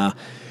fucking,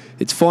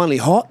 it's finally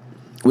hot.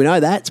 we know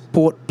that's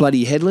Port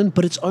bloody Hedland,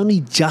 but it's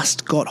only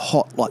just got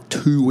hot like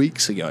 2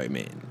 weeks ago,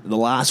 man. The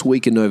last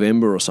week in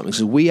November or something.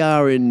 So we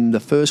are in the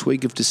first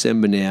week of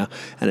December now,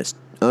 and it's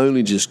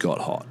only just got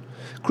hot.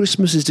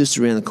 Christmas is just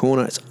around the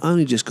corner. It's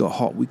only just got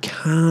hot. We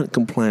can't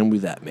complain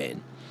with that,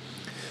 man.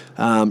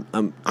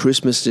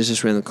 Christmas is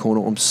just around the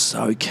corner. I'm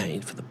so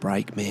keen for the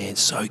break, man.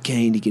 So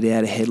keen to get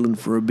out of Hedland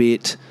for a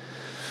bit.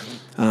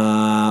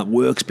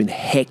 Work's been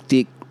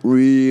hectic.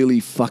 Really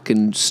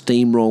fucking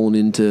steamrolling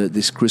into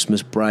this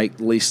Christmas break.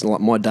 At least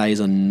like my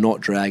days are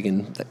not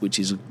dragging, which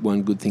is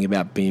one good thing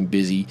about being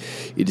busy.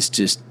 It is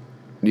just,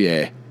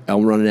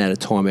 I'm running out of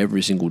time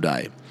every single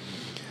day.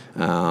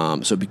 So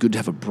it'd be good to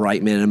have a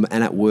break, man.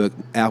 And at work,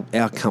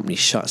 our company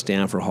shuts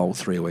down for a whole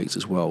 3 weeks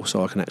as well.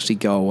 So I can actually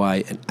go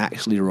away and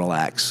actually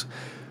relax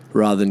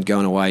rather than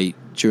going away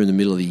during the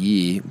middle of the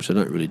year, which I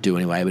don't really do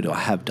anyway, but I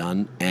have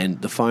done.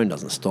 And the phone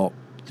doesn't stop.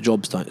 The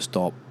jobs don't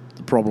stop.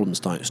 The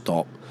problems don't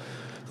stop.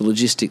 The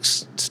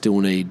logistics still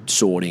need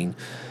sorting.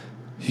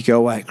 You go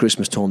away at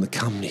Christmas time, the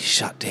company's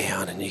shut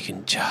down and you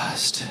can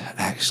just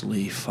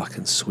actually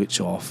fucking switch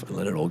off and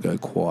let it all go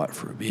quiet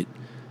for a bit.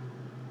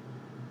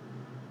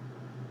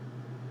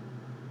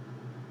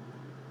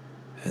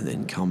 And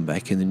then come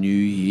back in the new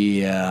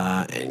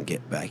year and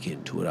get back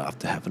into it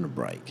after having a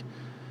break.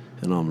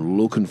 And I'm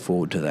looking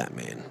forward to that,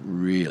 man.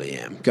 Really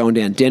am. Going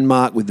down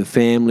Denmark with the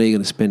family,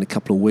 going to spend a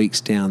couple of weeks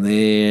down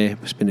there,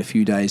 spend a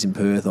few days in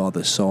Perth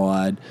either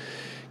side.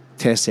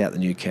 Test out the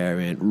new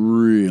caravan.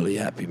 Really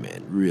happy,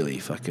 man. Really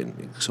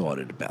fucking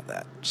excited about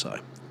that. So,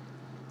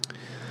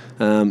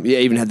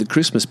 even had the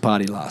Christmas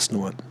party last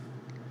night,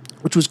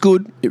 which was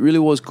good. It really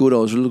was good. I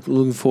was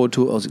looking forward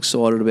to it. I was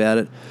excited about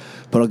it.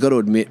 But I got to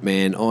admit,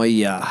 man, I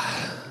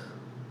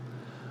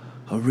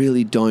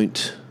really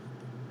don't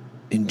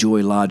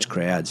enjoy large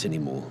crowds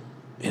anymore.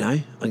 You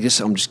know, I guess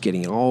I'm just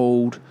getting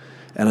old.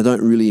 And I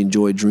don't really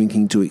enjoy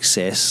drinking to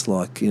excess,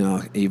 like, you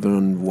know, even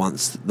on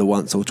once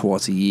or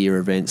twice a year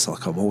events.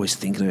 Like, I'm always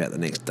thinking about the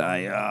next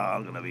day. Oh,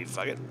 I'm going to be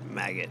fucking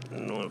maggot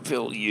and I'll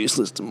feel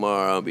useless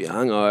tomorrow. I'll be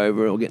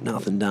hungover. I'll get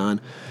nothing done.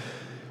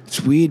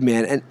 It's weird,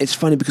 man. And it's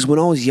funny because when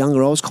I was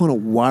younger, I was kind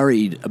of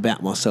worried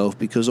about myself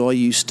because I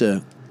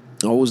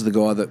was the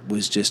guy that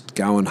was just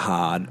going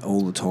hard all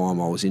the time.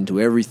 I was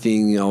into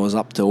everything. I was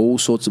up to all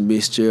sorts of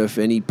mischief.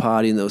 Any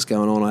partying that was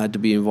going on, I had to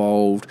be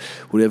involved.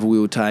 Whatever we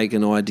were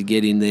taking, I had to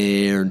get in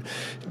there and,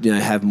 you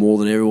know, have more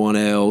than everyone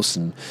else.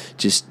 And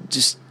just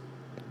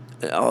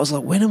I was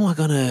like, when am I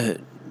gonna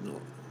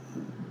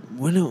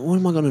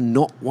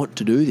not want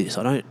to do this?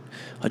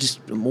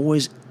 I'm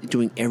always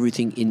doing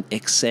everything in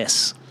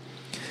excess.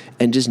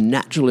 And just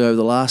naturally over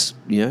the last,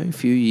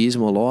 few years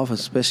of my life,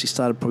 especially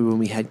started probably when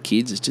we had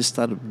kids, it's just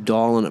started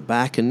dialing it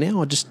back. And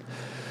now I just,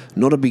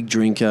 not a big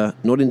drinker,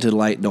 not into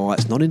late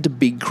nights, not into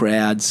big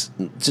crowds,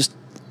 just,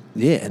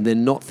 and they're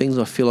not things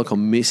I feel like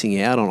I'm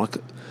missing out on. Like,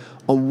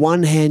 on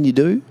one hand you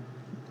do,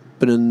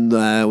 but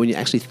when you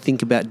actually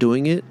think about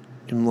doing it,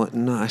 I'm like,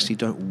 no, I actually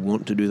don't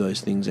want to do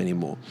those things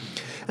anymore.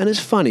 And it's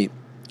funny,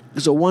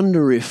 because I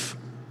wonder if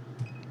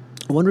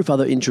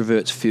other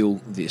introverts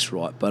feel this,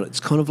 right? But it's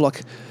kind of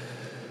like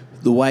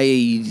the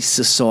way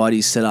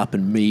society's set up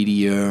and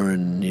media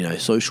and,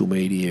 social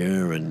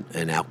media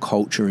and our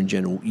culture in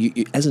general,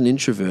 you, as an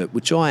introvert,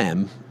 which I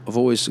am, I've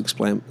always sort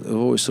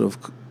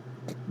of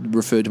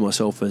referred to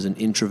myself as an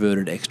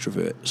introverted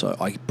extrovert. So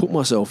I put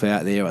myself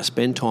out there, I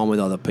spend time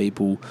with other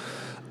people,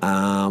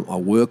 I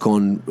work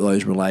on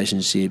those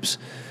relationships.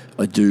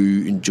 I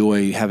do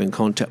enjoy having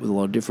contact with a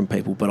lot of different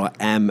people, but I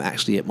am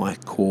actually at my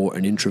core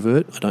an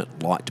introvert. I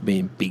don't like to be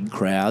in big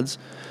crowds,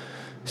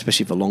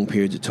 especially for long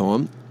periods of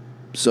time.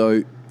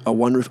 So I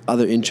wonder if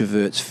other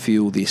introverts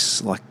feel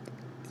this, like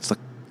it's like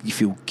you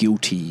feel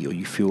guilty or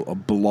you feel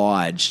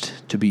obliged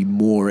to be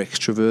more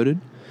extroverted.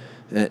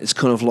 It's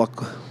kind of like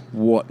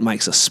what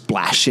makes a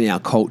splash in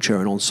our culture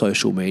and on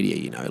social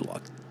media,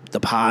 like the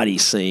party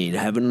scene,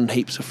 having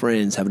heaps of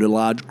friends, having a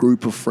large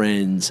group of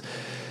friends.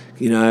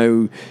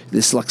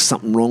 There's like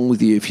something wrong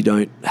with you if you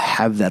don't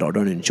have that or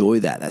don't enjoy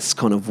that. That's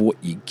kind of what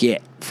you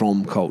get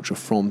from culture,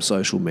 from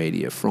social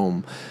media,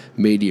 from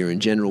media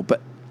in general.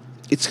 But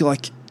it's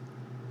like...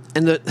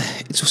 And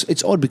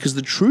it's odd because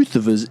the truth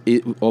of it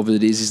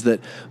is that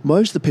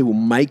most of the people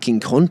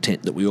making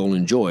content that we all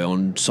enjoy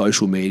on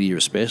social media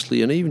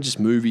especially, and even just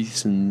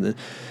movies and,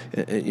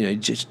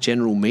 just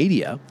general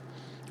media,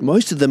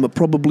 most of them are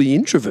probably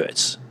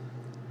introverts,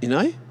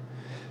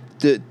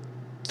 The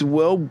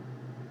world,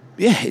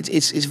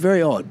 it's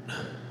very odd.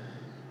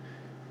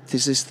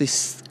 There's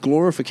this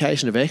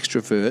glorification of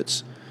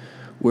extroverts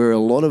where a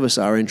lot of us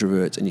are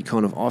introverts,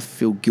 and I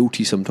feel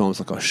guilty sometimes,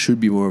 like I should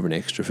be more of an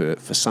extrovert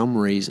for some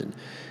reason,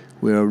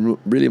 where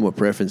really my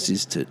preference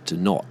is to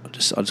not. I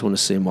just want to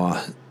see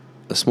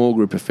a small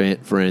group of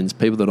friends,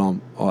 people that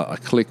I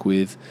click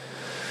with,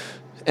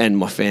 and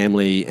my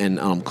family, and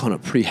I'm kind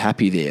of pretty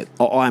happy there.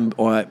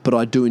 But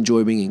I do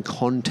enjoy being in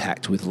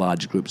contact with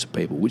large groups of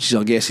people, which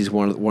I guess is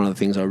one of the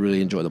things I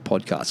really enjoy the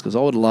podcast, because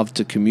I would love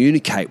to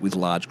communicate with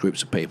large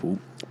groups of people,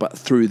 but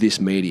through this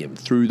medium,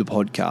 through the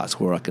podcast,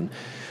 where I can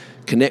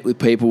connect with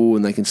people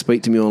and they can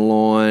speak to me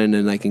online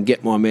and they can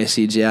get my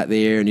message out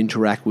there and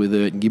interact with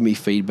it and give me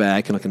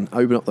feedback, and I can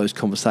open up those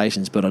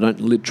conversations, but I don't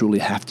literally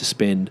have to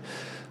spend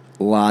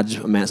large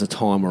amounts of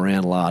time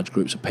around large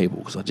groups of people,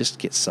 because I just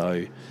get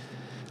so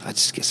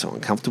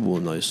uncomfortable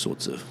in those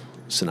sorts of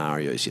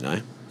scenarios, you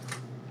know.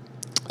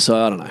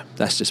 So I don't know.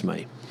 That's just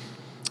me.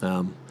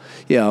 I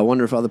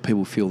wonder if other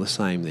people feel the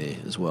same there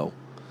as well.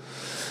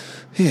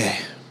 Yeah.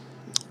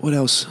 What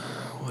else?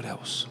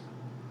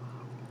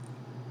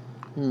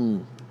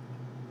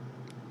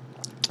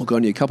 I've got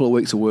only a couple of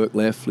weeks of work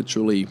left,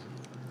 literally.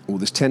 Well,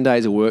 there's 10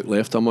 days of work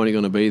left. I'm only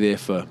going to be there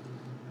for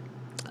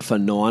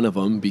 9 of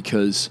them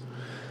because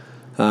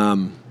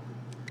of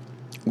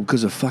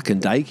fucking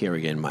daycare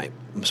again, mate.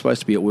 I'm supposed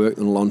to be at work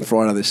on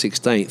Friday the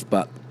 16th,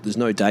 but there's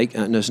no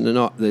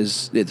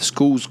the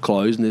school's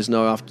closed and there's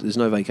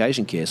no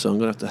vacation care, so I'm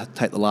going to have to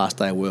take the last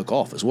day of work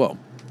off as well.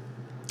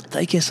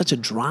 Daycare's such a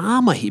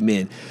drama here,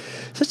 man.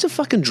 Such a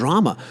fucking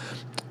drama.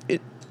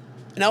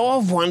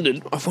 I've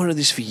wondered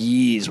this for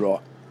years,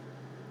 right?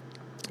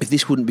 If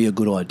this wouldn't be a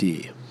good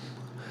idea,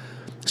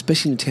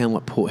 especially in a town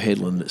like Port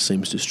Hedland that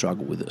seems to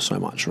struggle with it so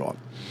much, right?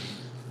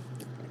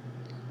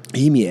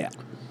 Hear me out.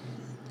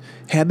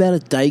 How about a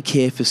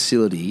daycare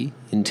facility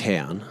in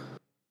town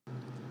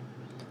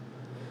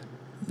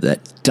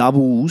that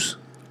doubles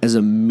as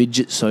a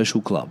midget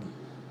social club?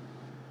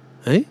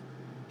 Hey?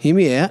 Hear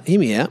me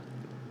out.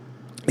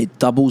 It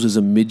doubles as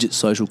a midget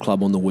social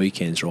club on the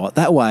weekends, right?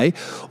 That way,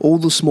 all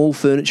the small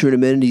furniture and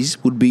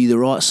amenities would be the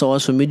right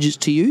size for midgets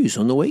to use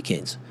on the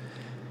weekends.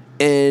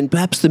 And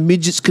perhaps the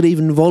midgets could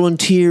even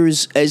volunteer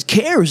as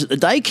carers at the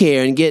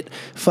daycare and get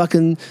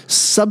fucking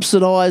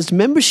subsidised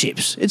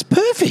memberships. It's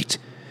perfect.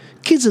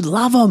 Kids would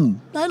love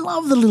them. They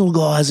love the little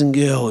guys and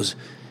girls.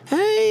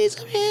 Hey, it's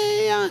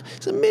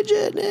a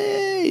midget.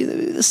 Hey,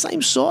 they're the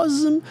same size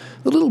as them.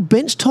 The little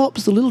bench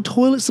tops, the little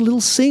toilets, the little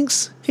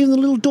sinks, even the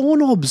little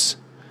doorknobs.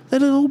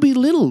 They'd all be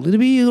little. It'd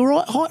be the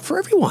right height for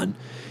everyone.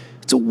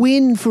 It's a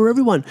win for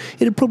everyone.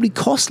 It'd probably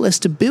cost less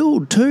to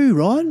build too,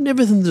 right? And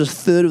everything's a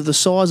third of the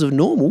size of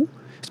normal.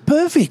 It's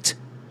perfect.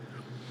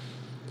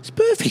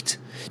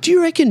 Do you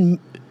reckon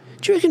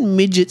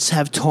midgets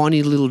have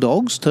tiny little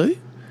dogs too?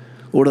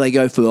 Or do they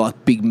go for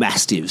like big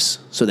mastiffs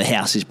so the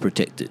house is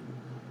protected?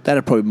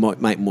 That'd probably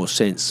might make more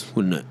sense,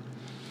 wouldn't it?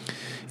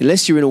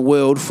 Unless you're in a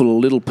world full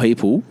of little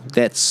people,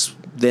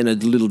 then a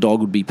little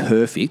dog would be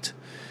perfect.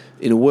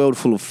 In a world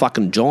full of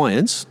fucking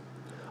giants,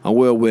 a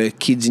world where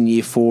kids in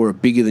year 4 are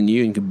bigger than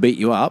you and can beat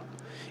you up,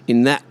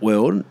 in that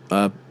world,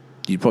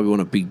 you'd probably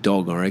want a big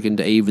dog, I reckon,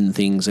 to even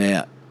things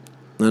out.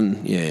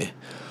 And yeah,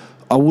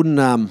 I wouldn't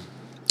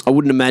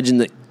imagine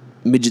that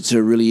midgets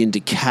are really into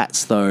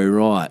cats, though,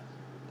 right?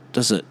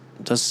 Does it?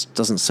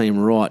 Doesn't seem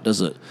right,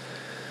 does it?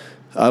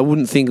 I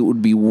wouldn't think it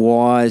would be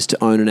wise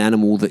to own an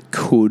animal that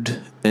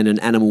could and an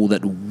animal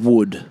that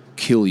would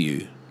kill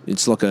you.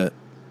 It's like kind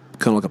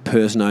of like a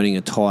person owning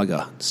a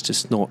tiger. It's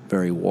just not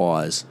very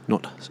wise,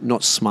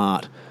 not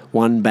smart.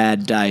 One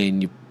bad day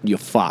and you're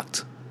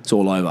fucked. It's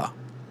all over.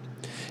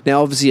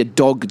 Now, obviously, a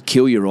dog could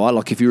kill you, right?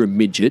 Like if you're a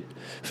midget,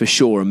 for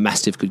sure, a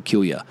mastiff could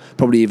kill you.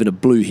 Probably even a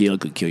blue heeler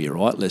could kill you,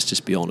 right? Let's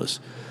just be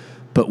honest.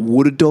 But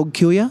would a dog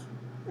kill you?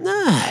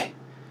 No.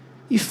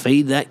 You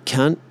feed that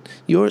cunt,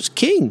 you're its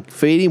king.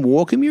 Feed him,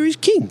 walk him, you're his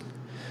king.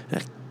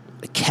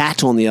 A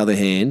cat, on the other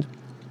hand,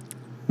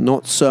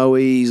 not so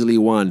easily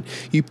won.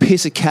 You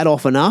piss a cat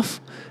off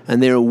enough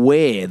and they're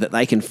aware that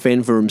they can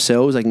fend for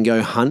themselves, they can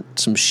go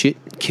hunt some shit,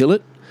 kill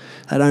it.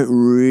 They don't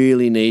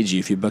really need you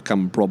if you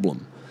become a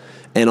problem.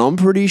 And I'm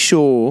pretty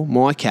sure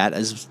my cat,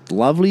 as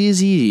lovely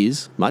as he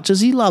is, much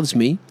as he loves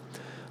me,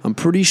 I'm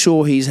pretty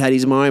sure he's had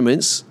his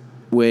moments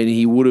when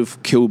he would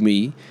have killed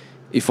me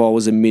if I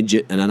was a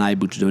midget and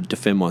unable to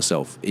defend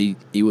myself. He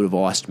would have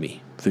iced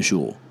me, for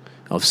sure.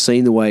 I've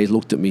seen the way he's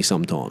looked at me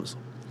sometimes.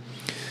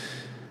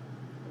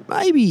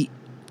 Maybe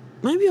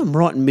I'm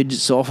writing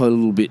midgets off a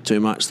little bit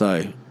too much,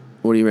 though.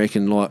 What do you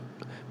reckon? Like,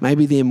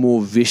 maybe they're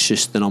more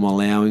vicious than I'm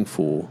allowing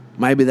for.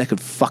 Maybe they could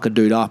fuck a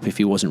dude up if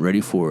he wasn't ready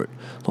for it.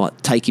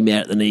 Like, take him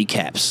out at the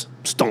kneecaps,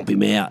 stomp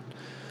him out,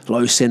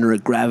 low centre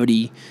of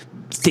gravity,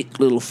 thick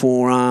little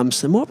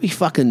forearms. They might be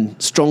fucking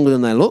stronger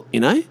than they look,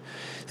 you know?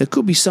 There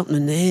could be something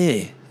in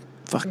there.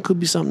 Fucking could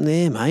be something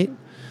there, mate.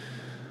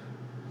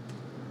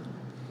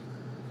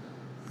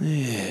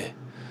 Yeah.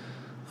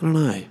 I don't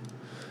know.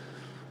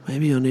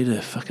 Maybe I need to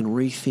fucking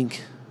rethink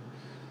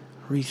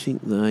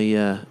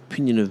the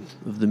opinion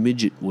of the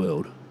midget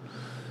world.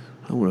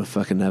 I want to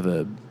fucking have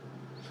a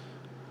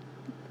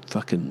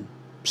fucking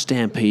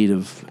stampede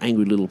of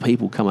angry little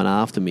people coming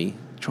after me,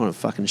 trying to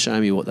fucking show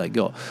me what they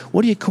got.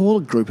 What do you call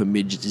a group of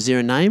midgets? Is there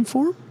a name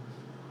for them?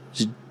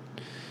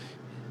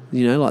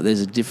 You know, like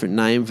there's a different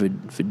name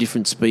for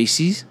different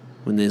species.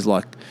 When there's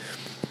like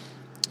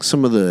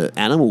some of the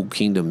animal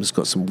kingdom's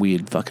got some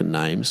weird fucking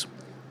names.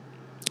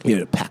 You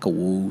know, a pack of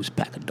wolves,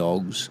 pack of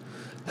dogs,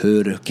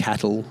 herd of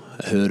cattle,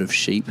 a herd of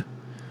sheep.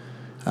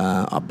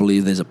 I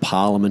believe there's a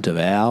parliament of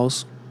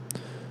owls,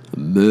 a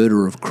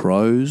murder of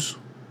crows,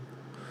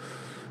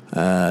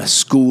 a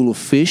school of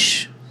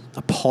fish,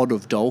 a pod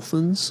of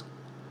dolphins.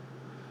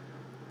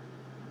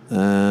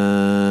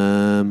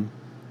 I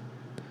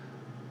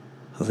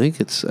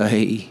think it's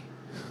a...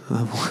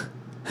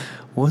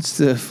 what's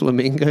the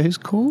flamingos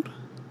called?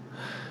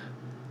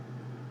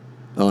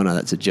 Oh, no,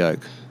 that's a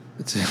joke.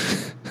 It's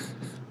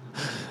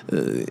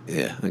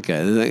yeah,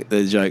 okay.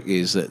 The joke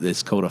is that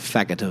it's called a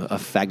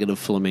faggot of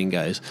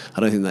flamingos.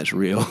 I don't think that's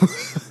real.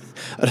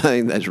 I don't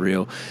think that's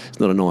real. It's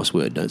not a nice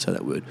word. Don't say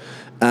that word.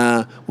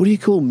 What do you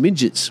call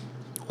midgets?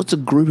 What's a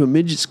group of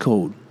midgets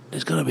called?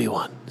 There's got to be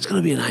one. There's got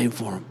to be a name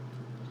for them.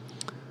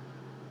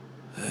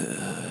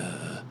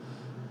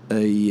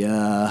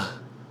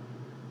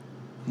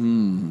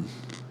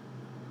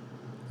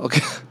 I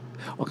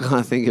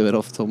can't think of it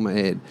off the top of my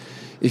head.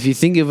 If you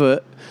think of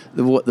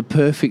what the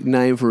perfect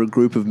name for a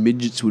group of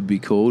midgets would be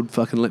called,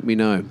 fucking let me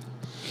know.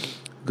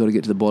 Got to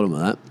get to the bottom of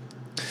that.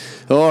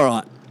 All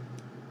right.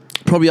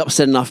 Probably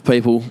upset enough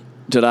people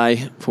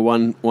today for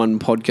one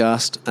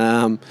podcast.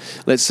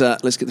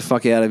 Let's get the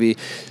fuck out of here.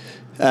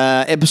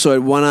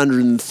 Episode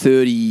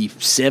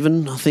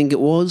 137, I think it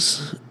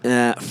was.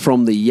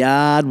 From the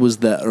Yard was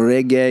the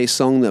reggae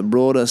song that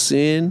brought us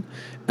in.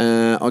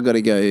 I got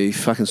to go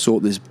fucking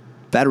sort this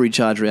battery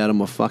charger out of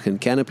my fucking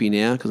canopy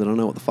now because I don't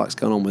know what the fuck's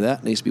going on with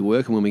that. It needs to be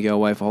working when we go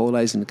away for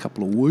holidays in a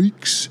couple of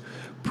weeks.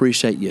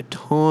 Appreciate your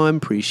time.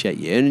 Appreciate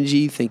your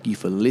energy. Thank you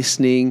for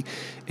listening.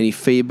 Any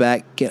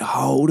feedback, get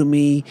hold of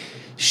me.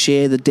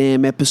 Share the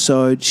damn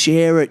episode.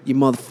 Share it, you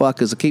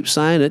motherfuckers. I keep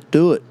saying it.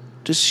 Do it.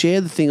 Just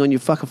share the thing on your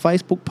fucking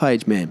Facebook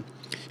page, man.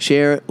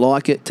 Share it,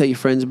 like it, tell your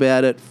friends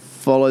about it.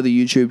 Follow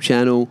the YouTube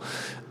channel.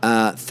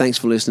 Thanks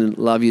for listening.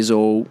 Love yous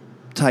all.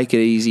 Take it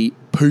easy.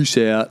 Peace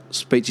out.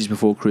 Speeches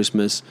before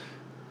Christmas.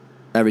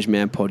 Average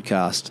Man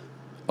Podcast.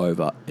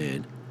 Over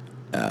and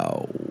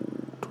out.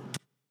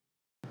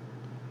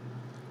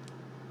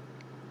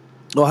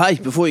 Oh, hey,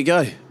 before you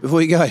go,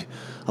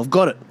 I've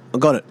got it.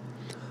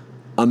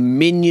 A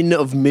minion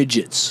of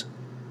midgets.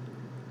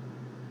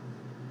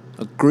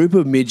 A group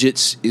of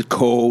midgets is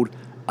called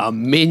a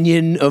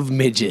minion of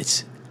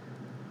midgets.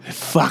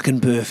 Fucking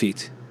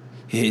perfect.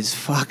 It's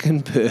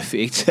fucking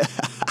perfect.